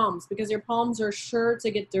my palms because your palms are sure to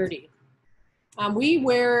get dirty. We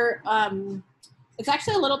wear, it's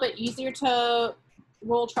actually a little bit easier to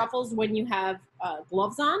roll truffles when you have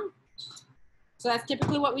gloves on. So that's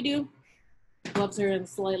typically what we do. Gloves are in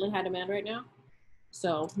slightly high demand right now.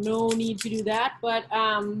 So no need to do that, but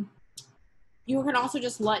you can also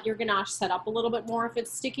just let your ganache set up a little bit more if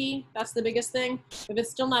it's sticky. That's the biggest thing. If it's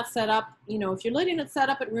still not set up, if you're letting it set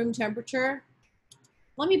up at room temperature,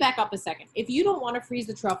 let me back up a second. If you don't want to freeze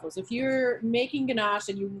the truffles, if you're making ganache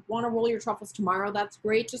and you want to roll your truffles tomorrow, that's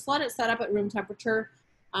great. Just let it set up at room temperature,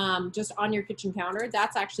 just on your kitchen counter.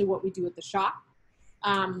 That's actually what we do at the shop.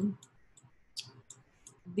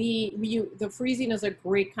 The freezing is a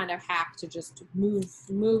great kind of hack to just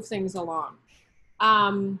move things along.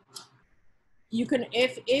 You can,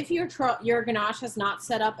 if your ganache has not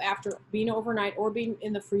set up after being overnight or being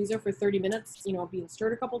in the freezer for 30 minutes, being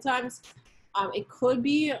stirred a couple times, it could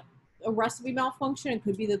be a recipe malfunction. It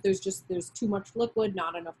could be that there's too much liquid,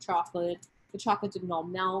 not enough chocolate. The chocolate didn't all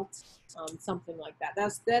melt, something like that.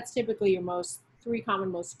 That's typically your three common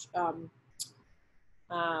most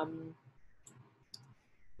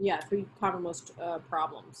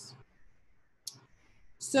problems.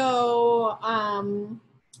 So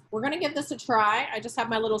we're gonna give this a try. I just have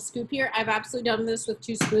my little scoop here. I've absolutely done this with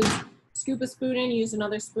 2 spoons. Scoop a spoon in, use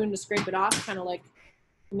another spoon to scrape it off, kind of like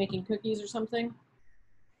making cookies or something.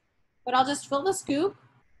 But I'll just fill the scoop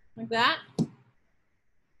like that.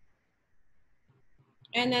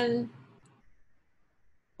 And then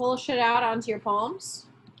push it out onto your palms.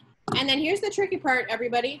 And then here's the tricky part,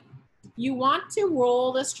 everybody. You want to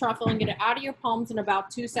roll this truffle and get it out of your palms in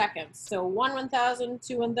about 2 seconds. So 1 1,000,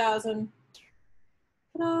 2 1,000.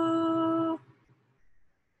 Ta-da!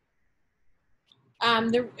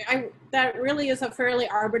 That really is a fairly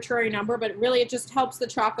arbitrary number, but really it just helps the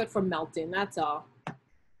chocolate from melting, that's all.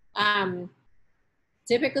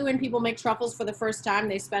 Typically when people make truffles for the first time,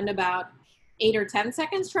 they spend about 8 or 10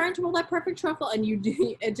 seconds trying to roll that perfect truffle, and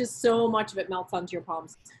it just so much of it melts onto your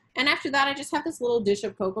palms. And after that, I just have this little dish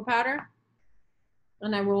of cocoa powder,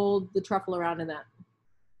 and I roll the truffle around in that.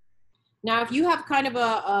 Now, if you have kind of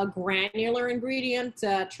a granular ingredient,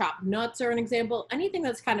 chopped nuts are an example, anything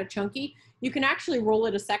that's kind of chunky, you can actually roll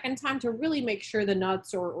it a second time to really make sure the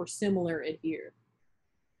nuts or similar adhere.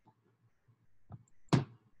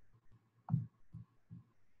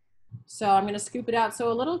 So I'm going to scoop it out.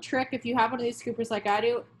 So a little trick, if you have one of these scoopers like I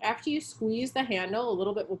do, after you squeeze the handle, a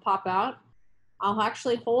little bit will pop out. I'll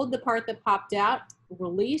actually hold the part that popped out,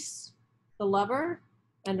 release the lever,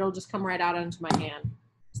 and it'll just come right out onto my hand.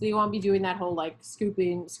 So you won't be doing that whole like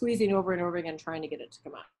squeezing over and over again, trying to get it to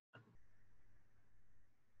come out.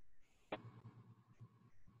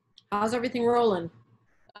 How's everything rolling?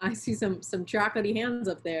 I see some chocolatey hands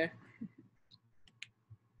up there.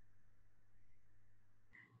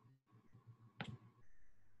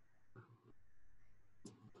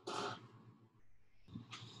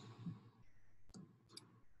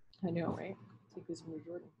 I know, right? Take this from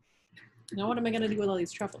Jordan. Now what am I gonna do with all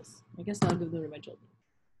these truffles? I guess I'll give them to my children.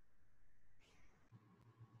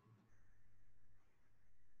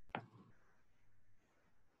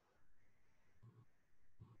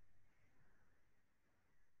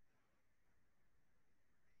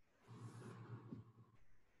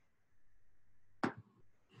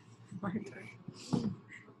 My turn.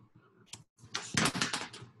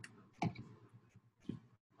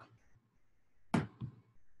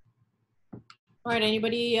 All right,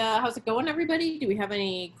 anybody, how's it going, everybody? Do we have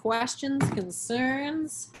any questions,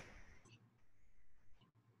 concerns?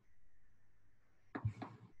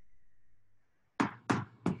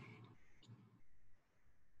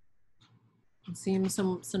 I'm seeing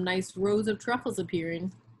some nice rows of truffles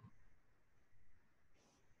appearing.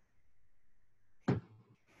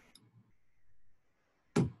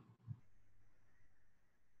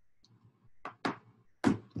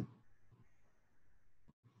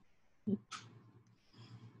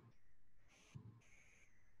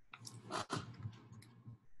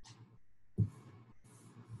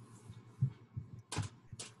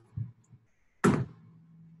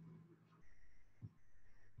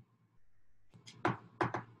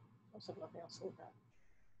 Also, nothing else to look at.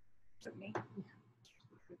 But me.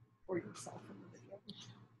 Or yourself in the video.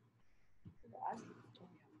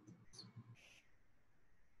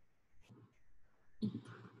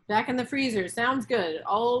 Back in the freezer. Sounds good.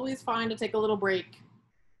 Always fine to take a little break.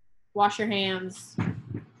 Wash your hands.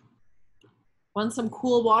 Run some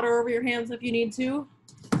cool water over your hands if you need to.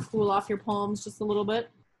 Cool off your palms just a little bit.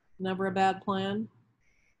 Never a bad plan.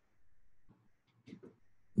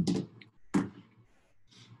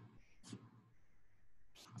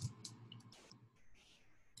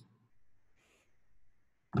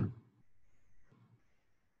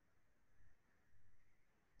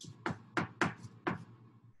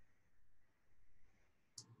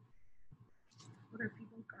 What are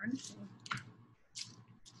people garnishing?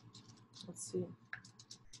 Let's see.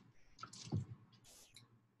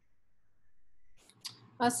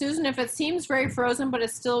 Susan, if it seems very frozen but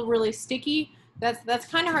it's still really sticky, that's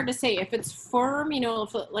kind of hard to say. If it's firm, you know,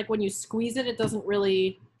 if like when you squeeze it, it doesn't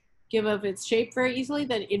really give up its shape very easily,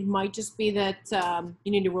 then it might just be that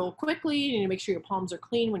you need to roll quickly. You need to make sure your palms are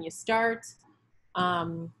clean when you start.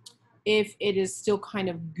 If it is still kind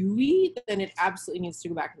of gooey, then it absolutely needs to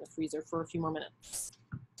go back in the freezer for a few more minutes.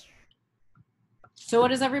 So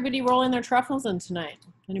what is everybody rolling their truffles in tonight?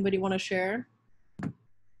 Anybody want to share?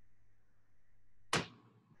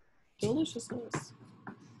 Deliciousness.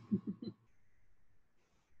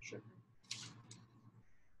 Sure.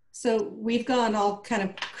 So we've gone all kind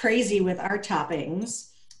of crazy with our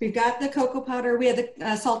toppings. We've got the cocoa powder. We have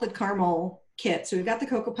the salted caramel kit. So we've got the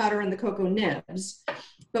cocoa powder and the cocoa nibs,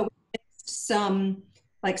 but we mixed some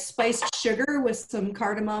like spiced sugar with some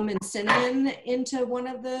cardamom and cinnamon into one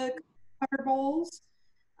of the powder bowls.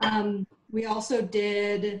 We also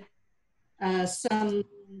did some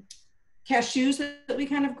cashews that we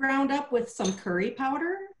kind of ground up with some curry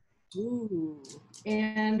powder. Ooh.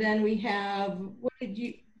 And then we have, what did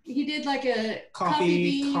you, he did like a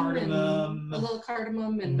Coffee, bean cardamom, and a little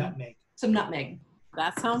cardamom and nutmeg. some nutmeg.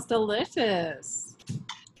 That sounds delicious.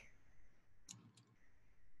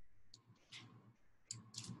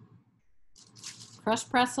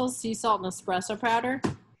 Crushed pretzels, sea salt, and espresso powder.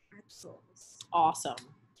 Pretzels. Awesome.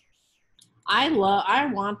 I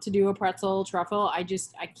want to do a pretzel truffle. I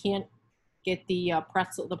can't get the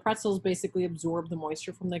pretzel. The pretzels basically absorb the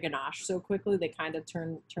moisture from the ganache so quickly they kind of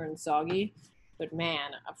turn soggy. But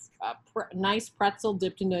man, a nice pretzel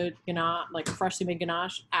dipped into ganache, like freshly made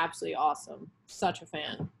ganache, absolutely awesome. Such a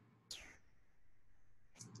fan.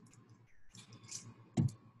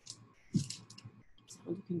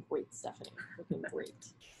 Looking great, Stephanie. Looking great.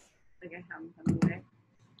 Like I haven't been away.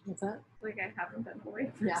 What's that? Like I haven't been away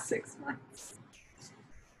for Yeah. 6 months.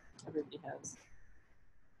 Everybody has.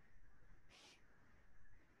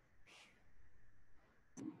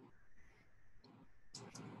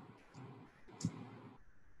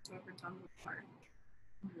 Whoever done the part.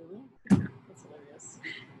 Really? That's hilarious.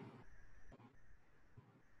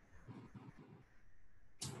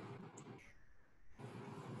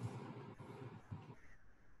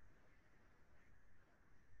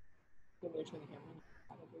 Maybe I turn the camera on.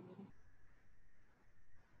 Probably.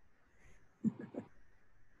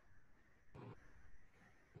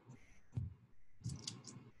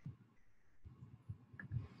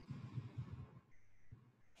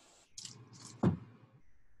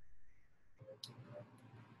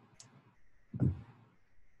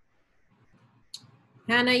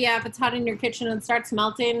 Hannah, yeah, if it's hot in your kitchen and starts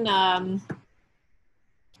melting,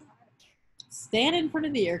 stand in front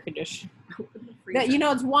of the air conditioner. You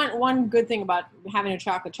know, it's one good thing about having a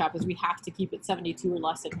chocolate shop is we have to keep it 72 or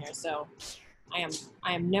less in here. So I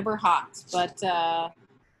am never hot, but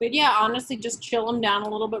yeah, honestly, just chill them down a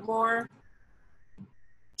little bit more.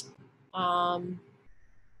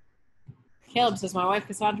 Caleb says my wife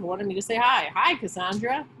Cassandra wanted me to say hi. Hi,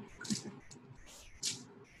 Cassandra.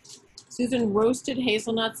 Susan, roasted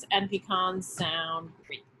hazelnuts and pecans sound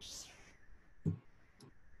great.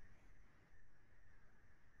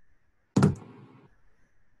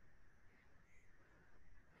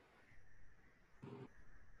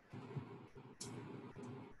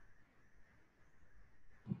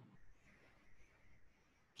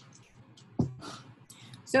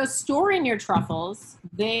 So storing your truffles,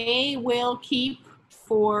 they will keep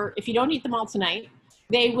for, if you don't eat them all tonight,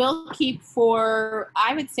 they will keep for,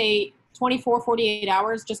 I would say 24, 48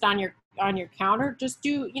 hours just on your counter. Just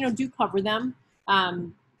do cover them.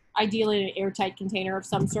 Ideally in an airtight container of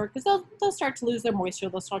some sort, because they'll start to lose their moisture.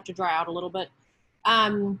 They'll start to dry out a little bit.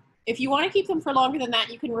 If you want to keep them for longer than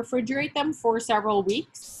that, you can refrigerate them for several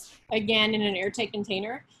weeks, again, in an airtight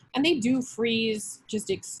container. And they do freeze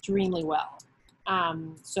just extremely well.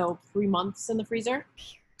 So 3 months in the freezer.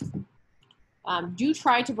 Do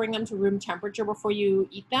try to bring them to room temperature before you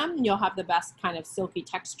eat them. You'll have the best kind of silky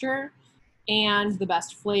texture and the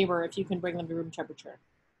best flavor if you can bring them to room temperature.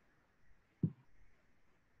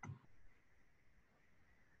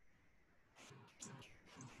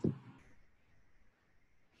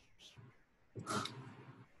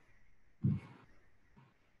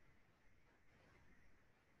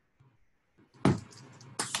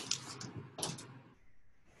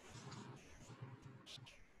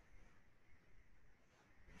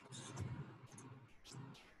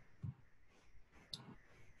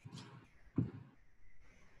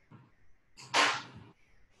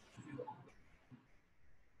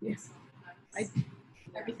 Yes,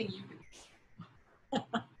 everything you can.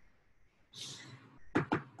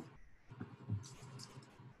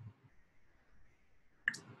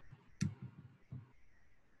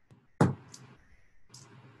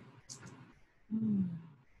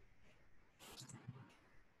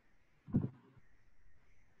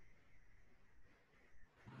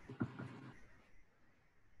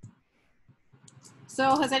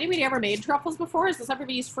 So has anybody ever made truffles before? Is this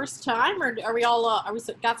everybody's first time, or are we all, are we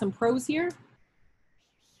got some pros here?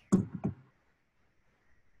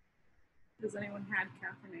 Has anyone had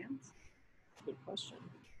Catherine Ann's? Good question.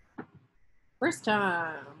 First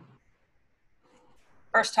time.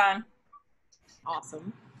 First time.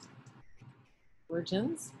 Awesome.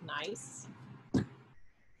 Virgins, nice.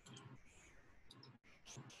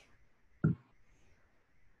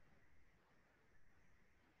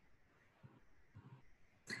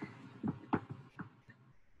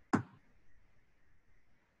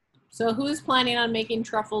 So who's planning on making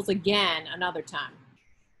truffles again another time?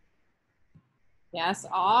 Yes,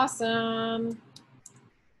 awesome.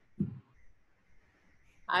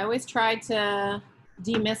 I always try to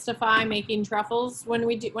demystify making truffles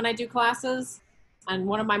when I do classes. And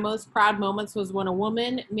one of my most proud moments was when a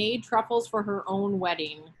woman made truffles for her own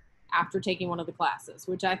wedding after taking one of the classes,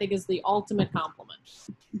 which I think is the ultimate compliment.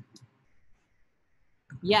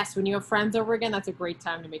 Yes, when you have friends over again, that's a great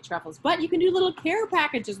time to make truffles. But you can do little care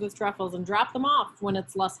packages with truffles and drop them off when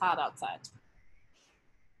it's less hot outside.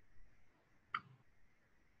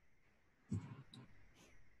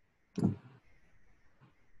 We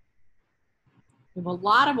have a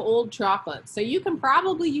lot of old chocolate. So you can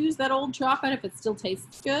probably use that old chocolate if it still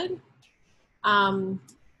tastes good.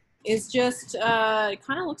 It's just, it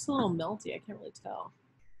kind of looks a little melty. I can't really tell.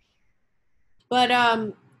 But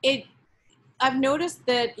I've noticed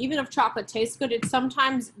that even if chocolate tastes good, it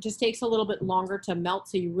sometimes just takes a little bit longer to melt.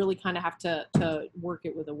 So you really kind of have to work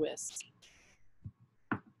it with a whisk.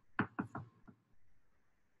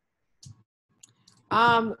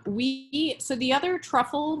 So the other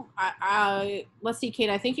truffle, let's see,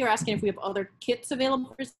 Kate, I think you're asking if we have other kits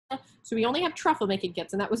available for sale. So we only have truffle making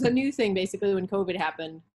kits, and that was a new thing basically when COVID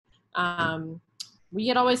happened. We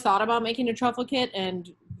had always thought about making a truffle kit,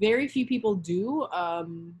 and very few people do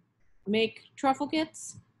make truffle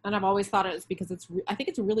kits. And I've always thought it's because I think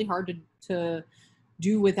it's really hard to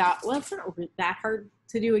do without, well, it's not that hard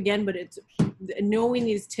to do again, but it's knowing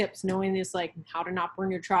these tips, knowing this, like how to not burn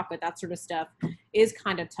your chocolate, that sort of stuff is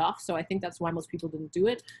kind of tough. So I think that's why most people didn't do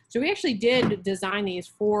it. So we actually did design these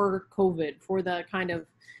for COVID, for the kind of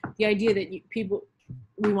the idea that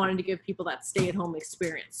we wanted to give people that stay-at-home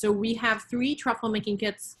experience. So we have 3 truffle making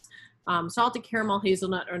kits, salted caramel,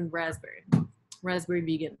 hazelnut, and raspberry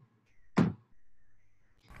vegan.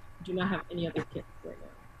 Do not have any other kits right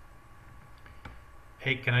now.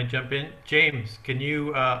 Hey, can I jump in? James, can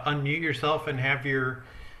you unmute yourself and have your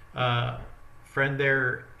friend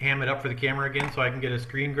there ham it up for the camera again so I can get a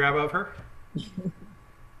screen grab of her?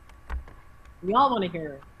 We all want to hear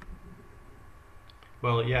her.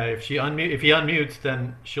 Well, yeah, if he unmutes,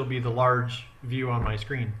 then she'll be the large view on my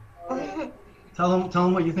screen. Tell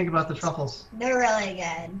them what you think about the truffles. They're really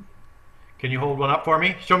good. Can you hold one up for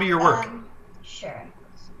me? Show me your work. Sure.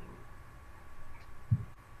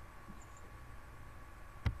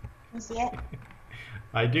 You see it?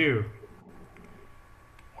 I do.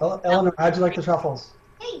 Eleanor, how'd you like the truffles?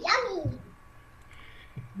 They're yummy.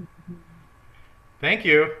 Thank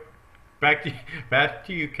you. Back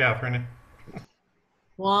to you, Catherine.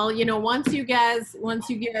 Well, you know, once you guys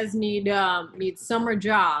need summer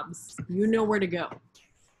jobs, you know where to go.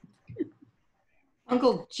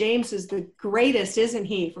 Uncle James is the greatest, isn't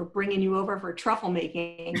he, for bringing you over for truffle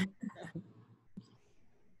making?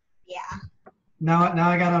 Yeah. Now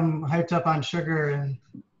I got them hyped up on sugar and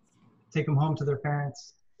take them home to their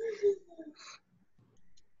parents.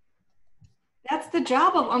 That's the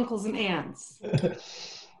job of uncles and aunts.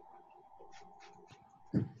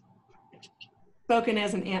 Spoken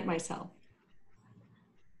as an aunt myself.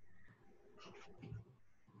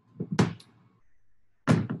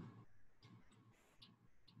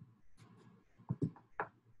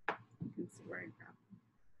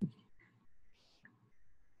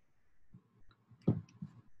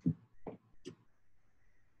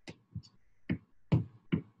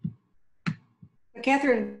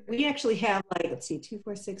 Catherine, we actually have like, let's see, 2,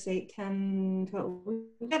 4, 6, 8, 10, 12.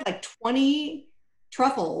 We have like 20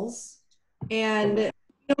 truffles and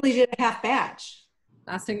we only did a half batch.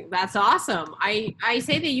 That's awesome. I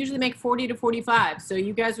say they usually make 40 to 45. So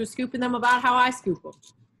you guys were scooping them about how I scoop them.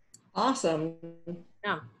 Awesome.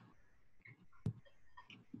 Yeah.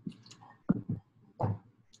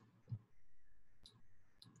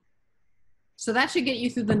 So that should get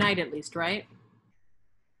you through the night at least, right?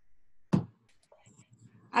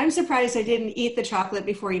 I'm surprised I didn't eat the chocolate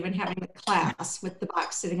before even having the class with the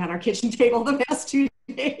box sitting on our kitchen table the past 2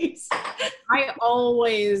 days. I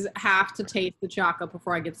always have to taste the chocolate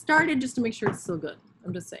before I get started just to make sure it's still good.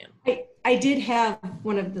 I'm just saying. I did have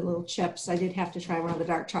one of the little chips. I did have to try one of the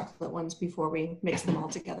dark chocolate ones before we mix them all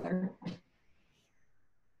together.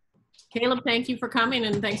 Caleb, thank you for coming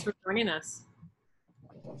and thanks for joining us.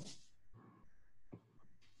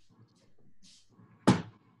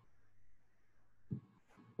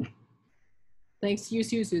 Thanks to you,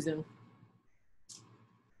 Susan.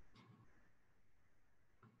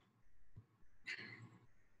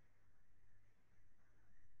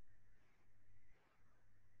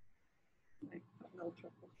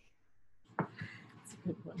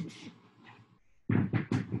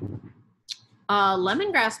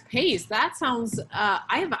 Lemongrass paste. That sounds. I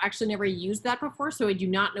have actually never used that before, so I do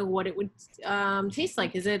not know what it would taste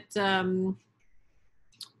like. Is it?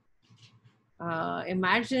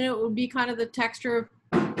 Imagine it would be kind of the texture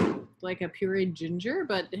of like a pureed ginger,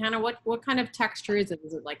 but Hannah, what kind of texture is it?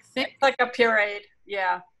 Is it like thick? It's like a pureed,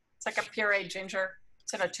 yeah. It's like a pureed ginger.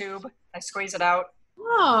 It's in a tube. I squeeze it out.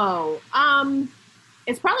 Oh,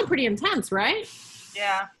 it's probably pretty intense, right?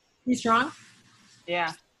 Yeah. Pretty strong?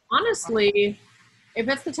 Yeah. Honestly, if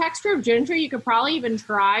it's the texture of ginger, you could probably even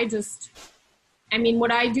try just, I mean,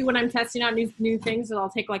 what I do when I'm testing out new things is I'll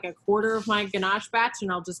take like a quarter of my ganache batch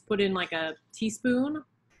and I'll just put in like a teaspoon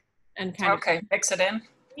and kind of mix it in.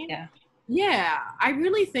 Yeah. Yeah, I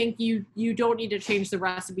really think you don't need to change the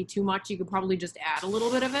recipe too much. You could probably just add a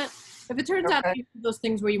little bit of it. If it turns out to be those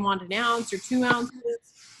things where you want 1 ounce or 2 ounces,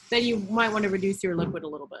 then you might want to reduce your liquid a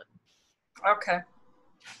little bit. Okay.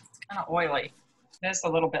 It's kind of oily. It is a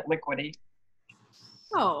little bit liquidy.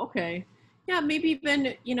 Oh, okay. Yeah, maybe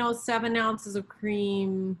even, 7 ounces of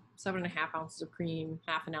cream, 7.5 ounces of cream,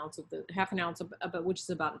 half an ounce of which is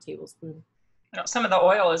about a tablespoon. Some of the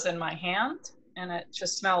oil is in my hand and it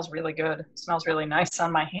just smells really good. It smells really nice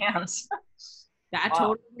on my hands. That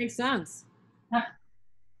totally makes sense. I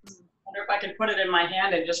wonder if I could put it in my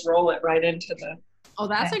hand and just roll it right into the... Oh,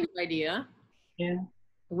 that's a good idea. Yeah.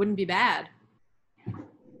 It wouldn't be bad.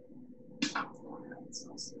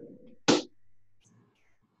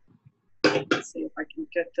 Let's see if I can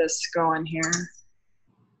get this going here.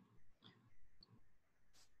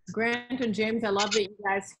 Grant and James, I love that you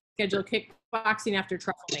guys schedule kickboxing after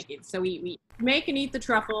truffle making. So we make and eat the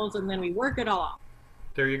truffles and then we work it all out.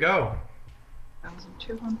 There you go.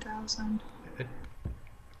 1,002, 1,000.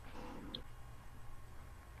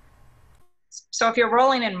 So if you're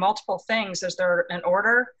rolling in multiple things, is there an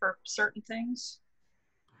order for certain things?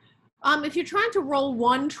 If you're trying to roll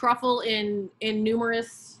one truffle in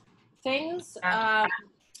numerous things.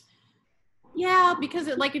 Yeah, because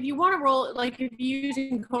like if you want to roll, like if you're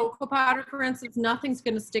using cocoa powder, for instance, nothing's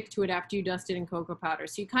going to stick to it after you dust it in cocoa powder.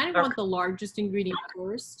 So you kind of want the largest ingredient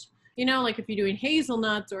first. You know, like if you're doing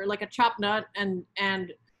hazelnuts or like a chopped nut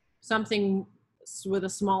and something with a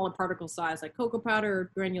smaller particle size like cocoa powder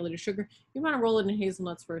or granulated sugar, you want to roll it in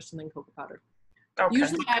hazelnuts first and then cocoa powder. Okay.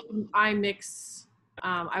 Usually I mix,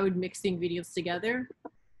 I would mix the ingredients together.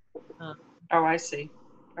 Oh, I see.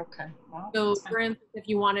 Okay. Well, So for instance, if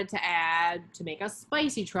you wanted to make a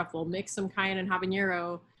spicy truffle, mix some cayenne and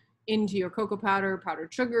habanero into your cocoa powder,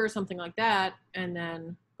 powdered sugar, something like that, and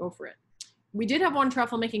then go for it. We did have one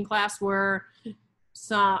truffle making class where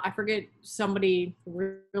I forget, somebody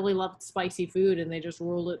really loved spicy food and they just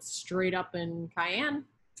rolled it straight up in cayenne.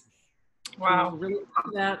 wow. Really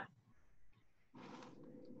love that.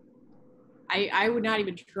 I would not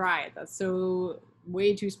even try it. That's so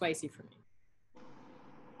way too spicy for me.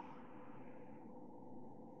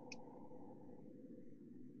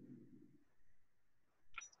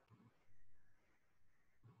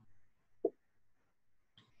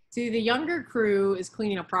 See, the younger crew is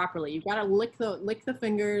cleaning up properly. You've got to lick the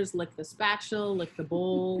fingers, lick the spatula, lick the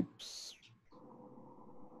bowl.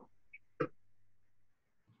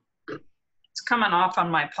 It's coming off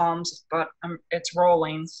on my palms, but it's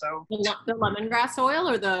rolling, so. The lemongrass oil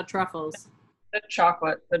or the truffles? The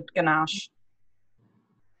chocolate, the ganache.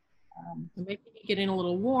 Maybe getting a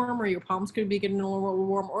little warm, or your palms could be getting a little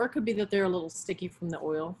warm, or it could be that they're a little sticky from the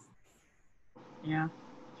oil. Yeah.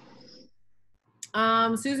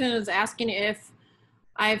 Susan is asking if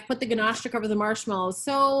I've put the ganache to cover the marshmallows.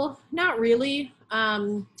 So not really.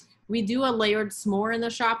 We do a layered s'more in the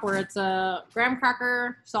shop where it's a graham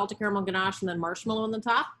cracker, salted caramel ganache, and then marshmallow on the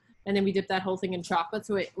top. And then we dip that whole thing in chocolate.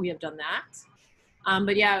 So we have done that.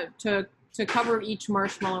 But yeah, to cover each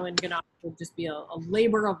marshmallow in ganache would just be a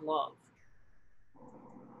labor of love.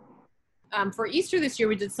 For Easter this year,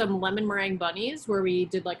 we did some lemon meringue bunnies where we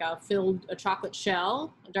did like a chocolate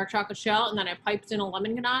shell, a dark chocolate shell, and then I piped in a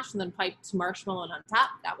lemon ganache and then piped marshmallow on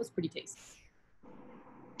top. That was pretty tasty.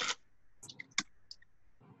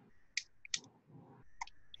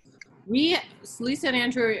 Lisa and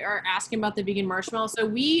Andrew are asking about the vegan marshmallow. So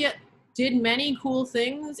we did many cool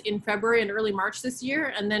things in February and early March this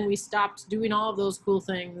year, and then we stopped doing all of those cool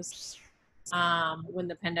things when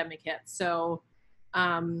the pandemic hit. So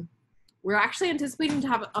we're actually anticipating to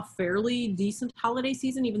have a fairly decent holiday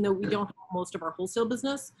season, even though we don't have most of our wholesale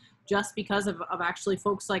business, just because of actually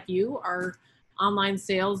folks like you. Our online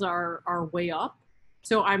sales are way up.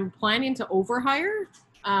 So I'm planning to overhire.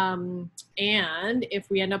 And if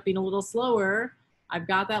we end up being a little slower, I've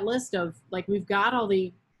got that list of, like, we've got all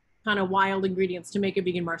the kind of wild ingredients to make a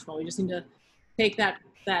vegan marshmallow. We just need to take that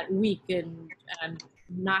week and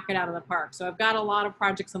knock it out of the park. So I've got a lot of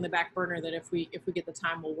projects on the back burner that if we get the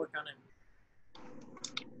time, we'll work on it.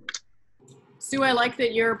 Sue, I like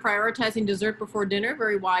that you're prioritizing dessert before dinner.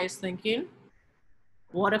 Very wise thinking.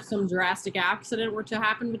 What if some drastic accident were to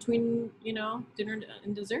happen between, dinner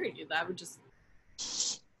and dessert? That would just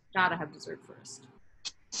gotta have dessert first.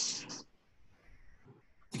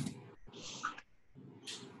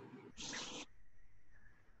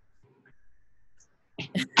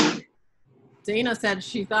 Dana said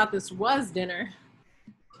she thought this was dinner.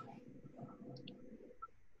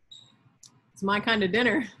 It's my kind of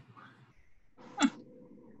dinner.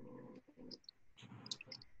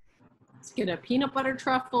 Let's get a peanut butter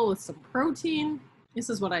truffle with some protein. This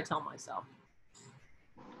is what I tell myself.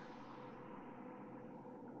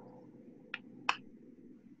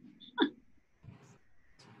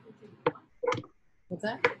 What's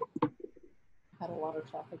that? Had a lot of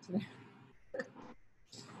chocolate today.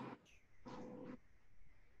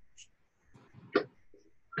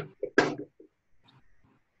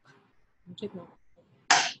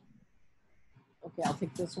 Okay, I'll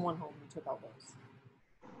take this one home. You took all those.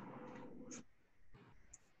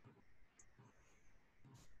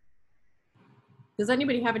 Does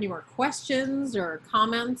anybody have any more questions or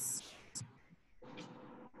comments?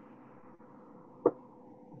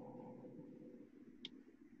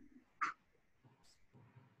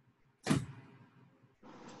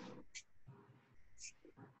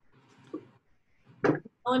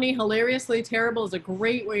 Melanie, hilariously terrible is a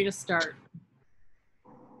great way to start.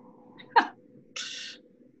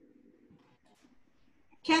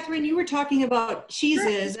 Catherine, you were talking about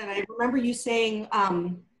cheeses, and I remember you saying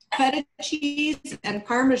feta cheese and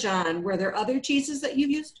Parmesan. Were there other cheeses that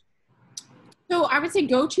you've used? So I would say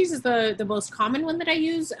goat cheese is the most common one that I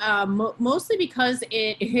use, mostly because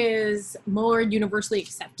it is more universally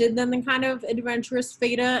accepted than the kind of adventurous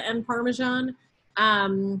feta and Parmesan.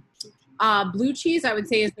 Blue cheese, I would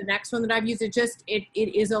say, is the next one that I've used. It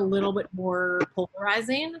is a little bit more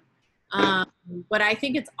polarizing, but I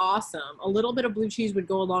think it's awesome. A little bit of blue cheese would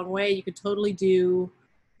go a long way. You could totally do,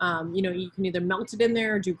 you can either melt it in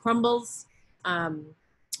there or do crumbles.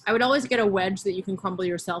 I would always get a wedge that you can crumble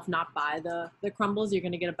yourself, not buy the crumbles. You're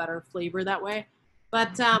going to get a better flavor that way.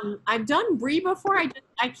 But I've done brie before. I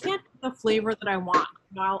can't get the flavor that I want.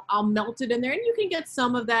 I'll melt it in there, and you can get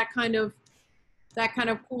some of that kind of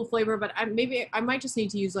cool flavor. But I might just need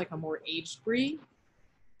to use like a more aged brie.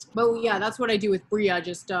 But yeah, that's what I do with brie. I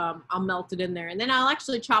just I'll melt it in there, and then I'll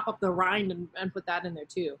actually chop up the rind and put that in there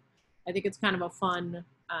too. I think it's kind of a fun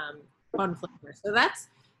flavor. So that's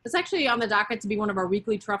actually on the docket to be one of our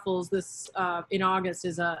weekly truffles this in August.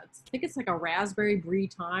 I think it's like a raspberry brie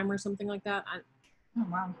thyme or something like that. Oh,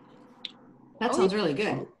 wow. That sounds really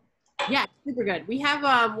good. Yeah, super good. We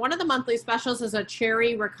have one of the monthly specials is a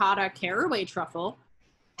cherry ricotta caraway truffle.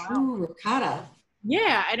 Wow. Ooh, ricotta.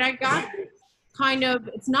 Yeah, and I got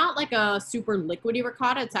it's not like a super liquidy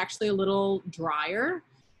ricotta. It's actually a little drier.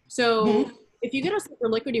 So if you get a super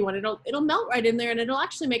liquidy one, it'll melt right in there, and it'll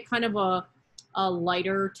actually make kind of a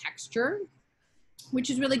lighter texture, which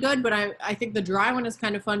is really good. But I think the dry one is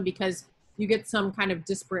kind of fun because you get some kind of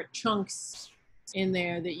disparate chunks in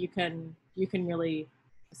there that you can really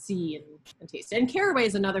see and taste. And caraway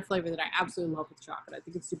is another flavor that I absolutely love with chocolate. I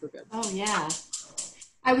think it's super good. Oh yeah.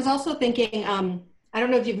 I was also thinking, I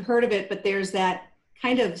don't know if you've heard of it, but there's that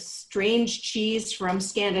kind of strange cheese from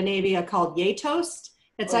Scandinavia called Toast.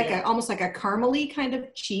 It's almost like a caramely kind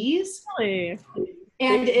of cheese. Really?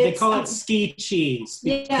 And they call it ski cheese.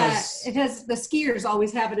 Yeah, it has, the skiers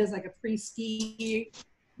always have it as like a pre-ski,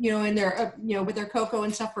 in their, with their cocoa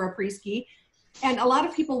and stuff for a pre-ski. And a lot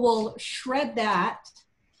of people will shred that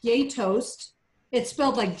Toast. It's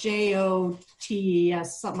spelled like Jotes,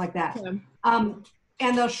 something like that. Okay.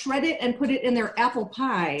 And they'll shred it and put it in their apple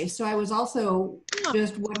pie. So I was also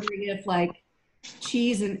just wondering if like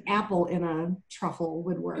cheese and apple in a truffle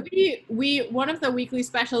would work. We one of the weekly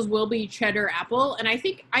specials will be cheddar apple, and I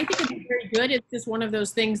think it's very good. It's just one of those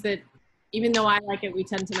things that even though I like it, we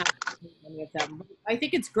tend to not eat any of them. I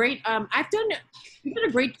think it's great. We did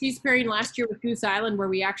a great cheese pairing last year with Goose Island where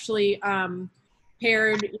we actually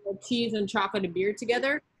paired cheese and chocolate and beer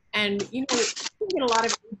together. And you can get a lot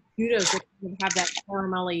of Goudas that have that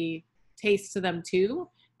caramelly taste to them too.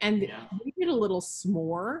 And we did a little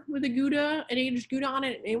s'more with a Gouda, an aged Gouda on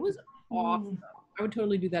it. And it was awesome. I would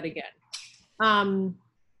totally do that again.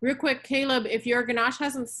 Real quick, Caleb, if your ganache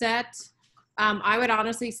hasn't set, I would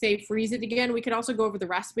honestly say freeze it again. We could also go over the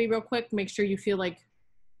recipe real quick. Make sure you feel like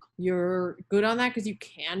you're good on that because you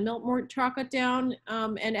can melt more chocolate down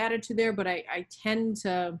and add it to there. But I tend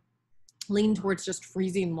to lean towards just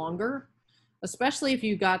freezing longer, especially if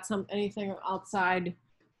you got anything outside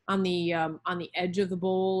on the edge of the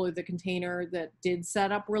bowl or the container that did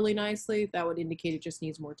set up really nicely. That would indicate it just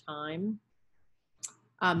needs more time.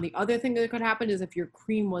 The other thing that could happen is if your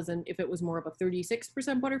cream if it was more of a 36%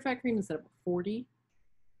 butterfat cream instead of a 40,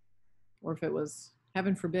 or if it was,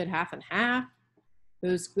 heaven forbid, half and half,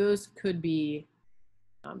 those could be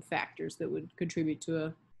factors that would contribute to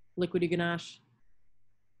a liquidy ganache.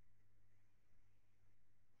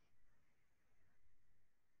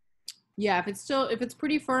 Yeah, if it's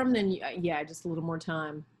pretty firm, then yeah, just a little more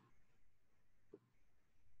time.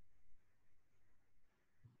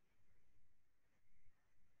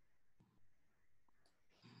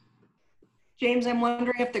 James, I'm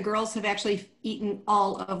wondering if the girls have actually eaten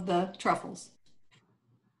all of the truffles.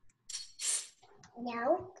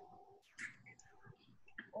 No.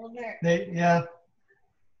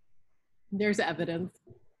 There's evidence.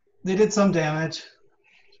 They did some damage.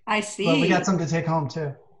 I see. But we got some to take home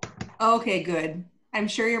too. Okay, good. I'm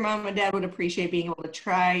sure your mom and dad would appreciate being able to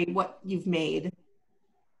try what you've made.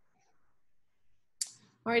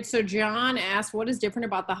 All right, so John asked, what is different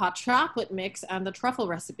about the hot chocolate mix and the truffle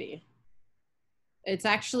recipe? It's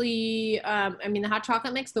actually, the hot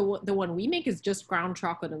chocolate mix, the one we make is just ground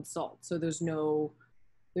chocolate and salt. So there's no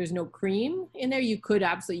cream in there. You could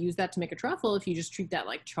absolutely use that to make a truffle if you just treat that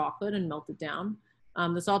like chocolate and melt it down.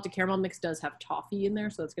 The salted caramel mix does have toffee in there,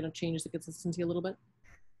 so it's going to change the consistency a little bit.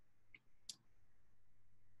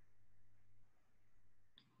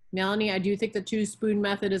 Melanie, I do think the 2-spoon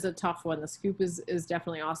method is a tough one. The scoop is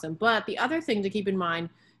definitely awesome. But the other thing to keep in mind,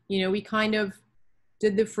 we kind of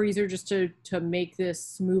did the freezer just to make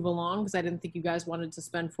this move along because I didn't think you guys wanted to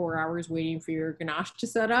spend 4 hours waiting for your ganache to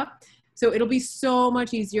set up. So it'll be so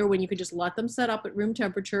much easier when you could just let them set up at room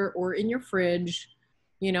temperature or in your fridge.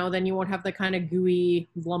 Then you won't have the kind of gooey,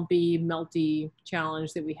 lumpy, melty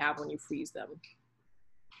challenge that we have when you freeze them.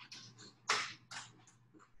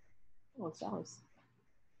 Oh, it's Alice.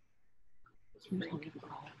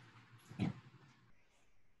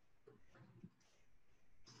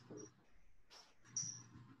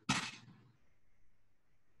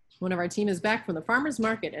 One of our team is back from the farmer's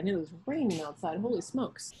market and it is raining outside. Holy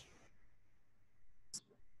smokes.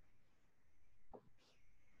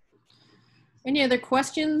 Any other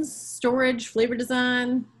questions? Storage, flavor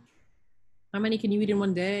design? How many can you eat in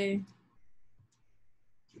one day?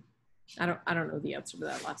 I don't know the answer to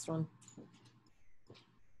that last one.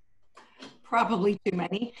 Probably too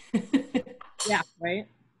many. Yeah, right?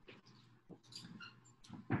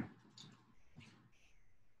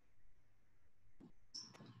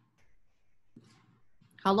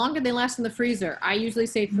 How long do they last in the freezer? I usually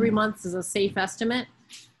say 3 months is a safe estimate.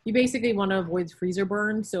 You basically want to avoid freezer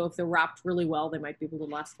burn, so if they're wrapped really well, they might be able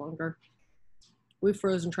to last longer. We've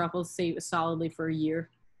frozen truffles save solidly for a year.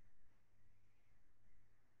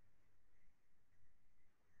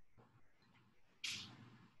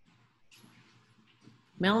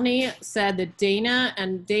 Melanie said that Dana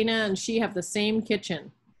and she have the same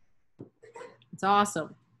kitchen. It's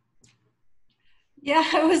awesome. Yeah,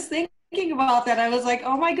 I was thinking about that. I was like,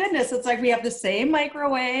 oh my goodness, it's like we have the same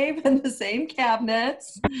microwave and the same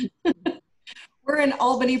cabinets. We're in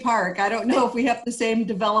Albany Park. I don't know if we have the same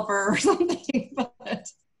developer or something, but.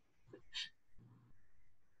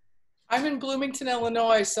 I'm in Bloomington,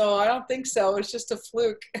 Illinois, so I don't think so. It's just a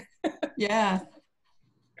fluke. Yeah.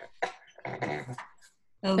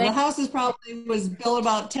 The house is probably was built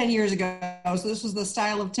about 10 years ago. So this was the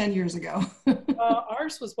style of 10 years ago.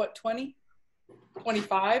 Ours was what, 20?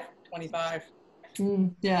 25? 25.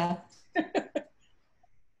 Yeah.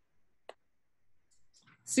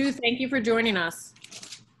 Sue, thank you for joining us.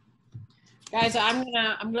 Guys, I'm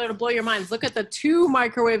gonna blow your minds. Look at the 2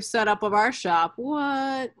 microwave setup of our shop.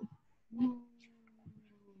 What?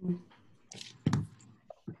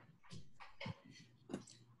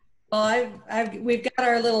 Well, we've got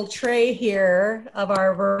our little tray here of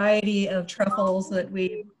our variety of truffles that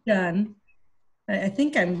we've done. I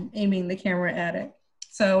think I'm aiming the camera at it.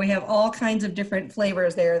 So we have all kinds of different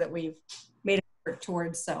flavors there that we've made it work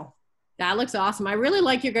towards. So that looks awesome. I really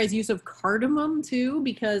like your guys' use of cardamom too,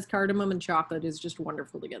 because cardamom and chocolate is just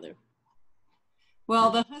wonderful together.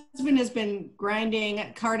 Well, the husband has been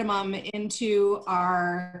grinding cardamom into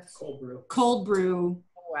our cold brew.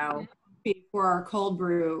 Oh, wow. For our cold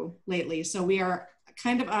brew lately. So we are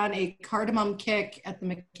kind of on a cardamom kick at the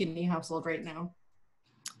McKinney household right now.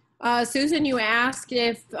 Susan, you asked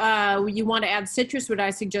if you want to add citrus, would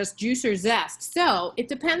I suggest juice or zest? So it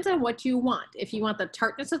depends on what you want. If you want the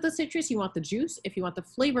tartness of the citrus, you want the juice. If you want the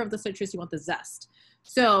flavor of the citrus, you want the zest.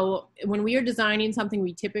 So when we are designing something,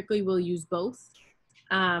 we typically will use both.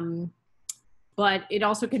 But it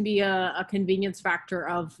also can be a convenience factor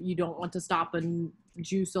of you don't want to stop and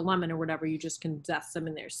juice a lemon or whatever, you just can zest them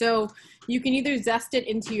in there. So you can either zest it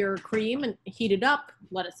into your cream and heat it up,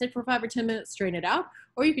 let it sit for 5 or 10 minutes, strain it out,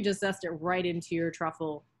 or you could just zest it right into your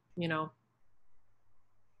truffle, you know.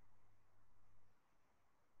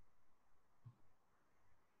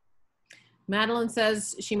 Madeline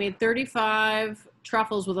says she made 35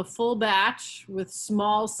 truffles with a full batch with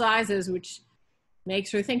small sizes, which makes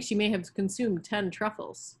her think she may have consumed 10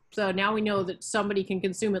 truffles. So now we know that somebody can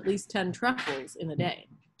consume at least 10 truffles in a day.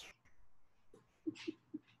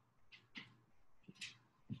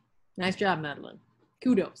 Nice job, Madeline.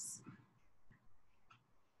 Kudos.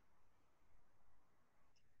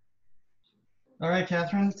 All right,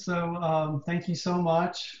 Catherine. So thank you so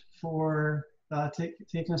much for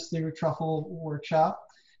taking us through your truffle workshop.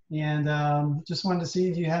 And just wanted to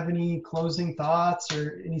see, do you have any closing thoughts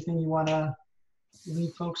or anything you want to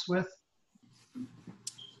leave folks with?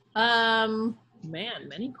 Man,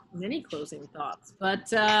 many closing thoughts,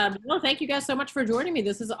 but no, thank you guys so much for joining me.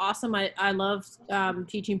 This is awesome. I love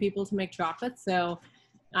teaching people to make chocolate, so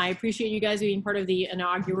I appreciate you guys being part of the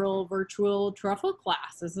inaugural virtual truffle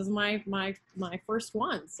class. This is my first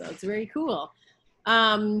one, so it's very cool.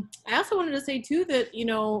 I also wanted to say too that, you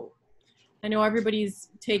know, I know everybody's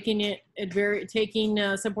taking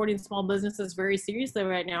supporting small businesses very seriously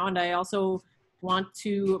right now, and I also want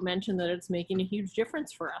to mention that it's making a huge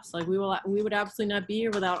difference for us. Like we would absolutely not be here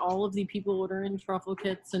without all of the people ordering truffle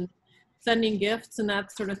kits and sending gifts and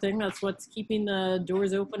that sort of thing. That's what's keeping the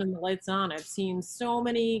doors open and the lights on. I've seen so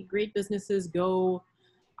many great businesses go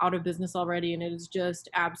out of business already, and it is just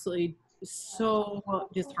absolutely so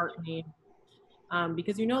disheartening.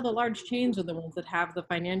 Because you know the large chains are the ones that have the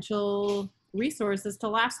financial resources to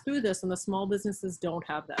last through this, and the small businesses don't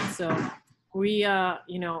have that. So we,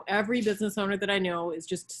 you know, every business owner that I know is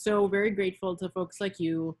just so very grateful to folks like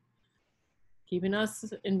you keeping us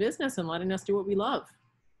in business and letting us do what we love.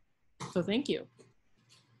 So thank you.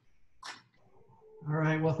 All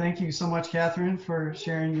right. Well, thank you so much, Catherine, for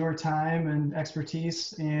sharing your time and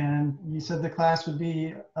expertise. And you said the class would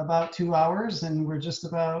be about 2 hours, and we're just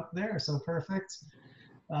about there. So perfect.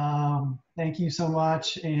 Thank you so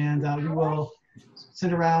much. And we will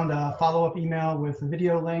send around a follow-up email with a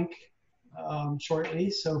video link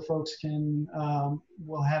shortly, so folks can,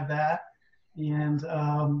 we'll have that. And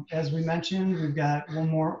as we mentioned, we've got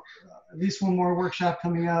at least one more workshop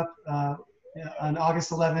coming up. On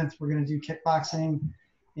August 11th, we're going to do kickboxing.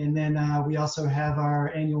 And then we also have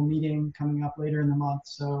our annual meeting coming up later in the month.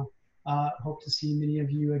 So hope to see many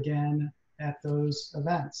of you again at those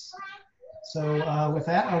events. So with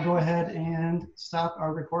that, I'll go ahead and stop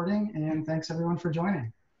our recording. And thanks everyone for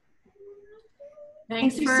joining.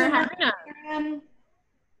 Thanks for having us.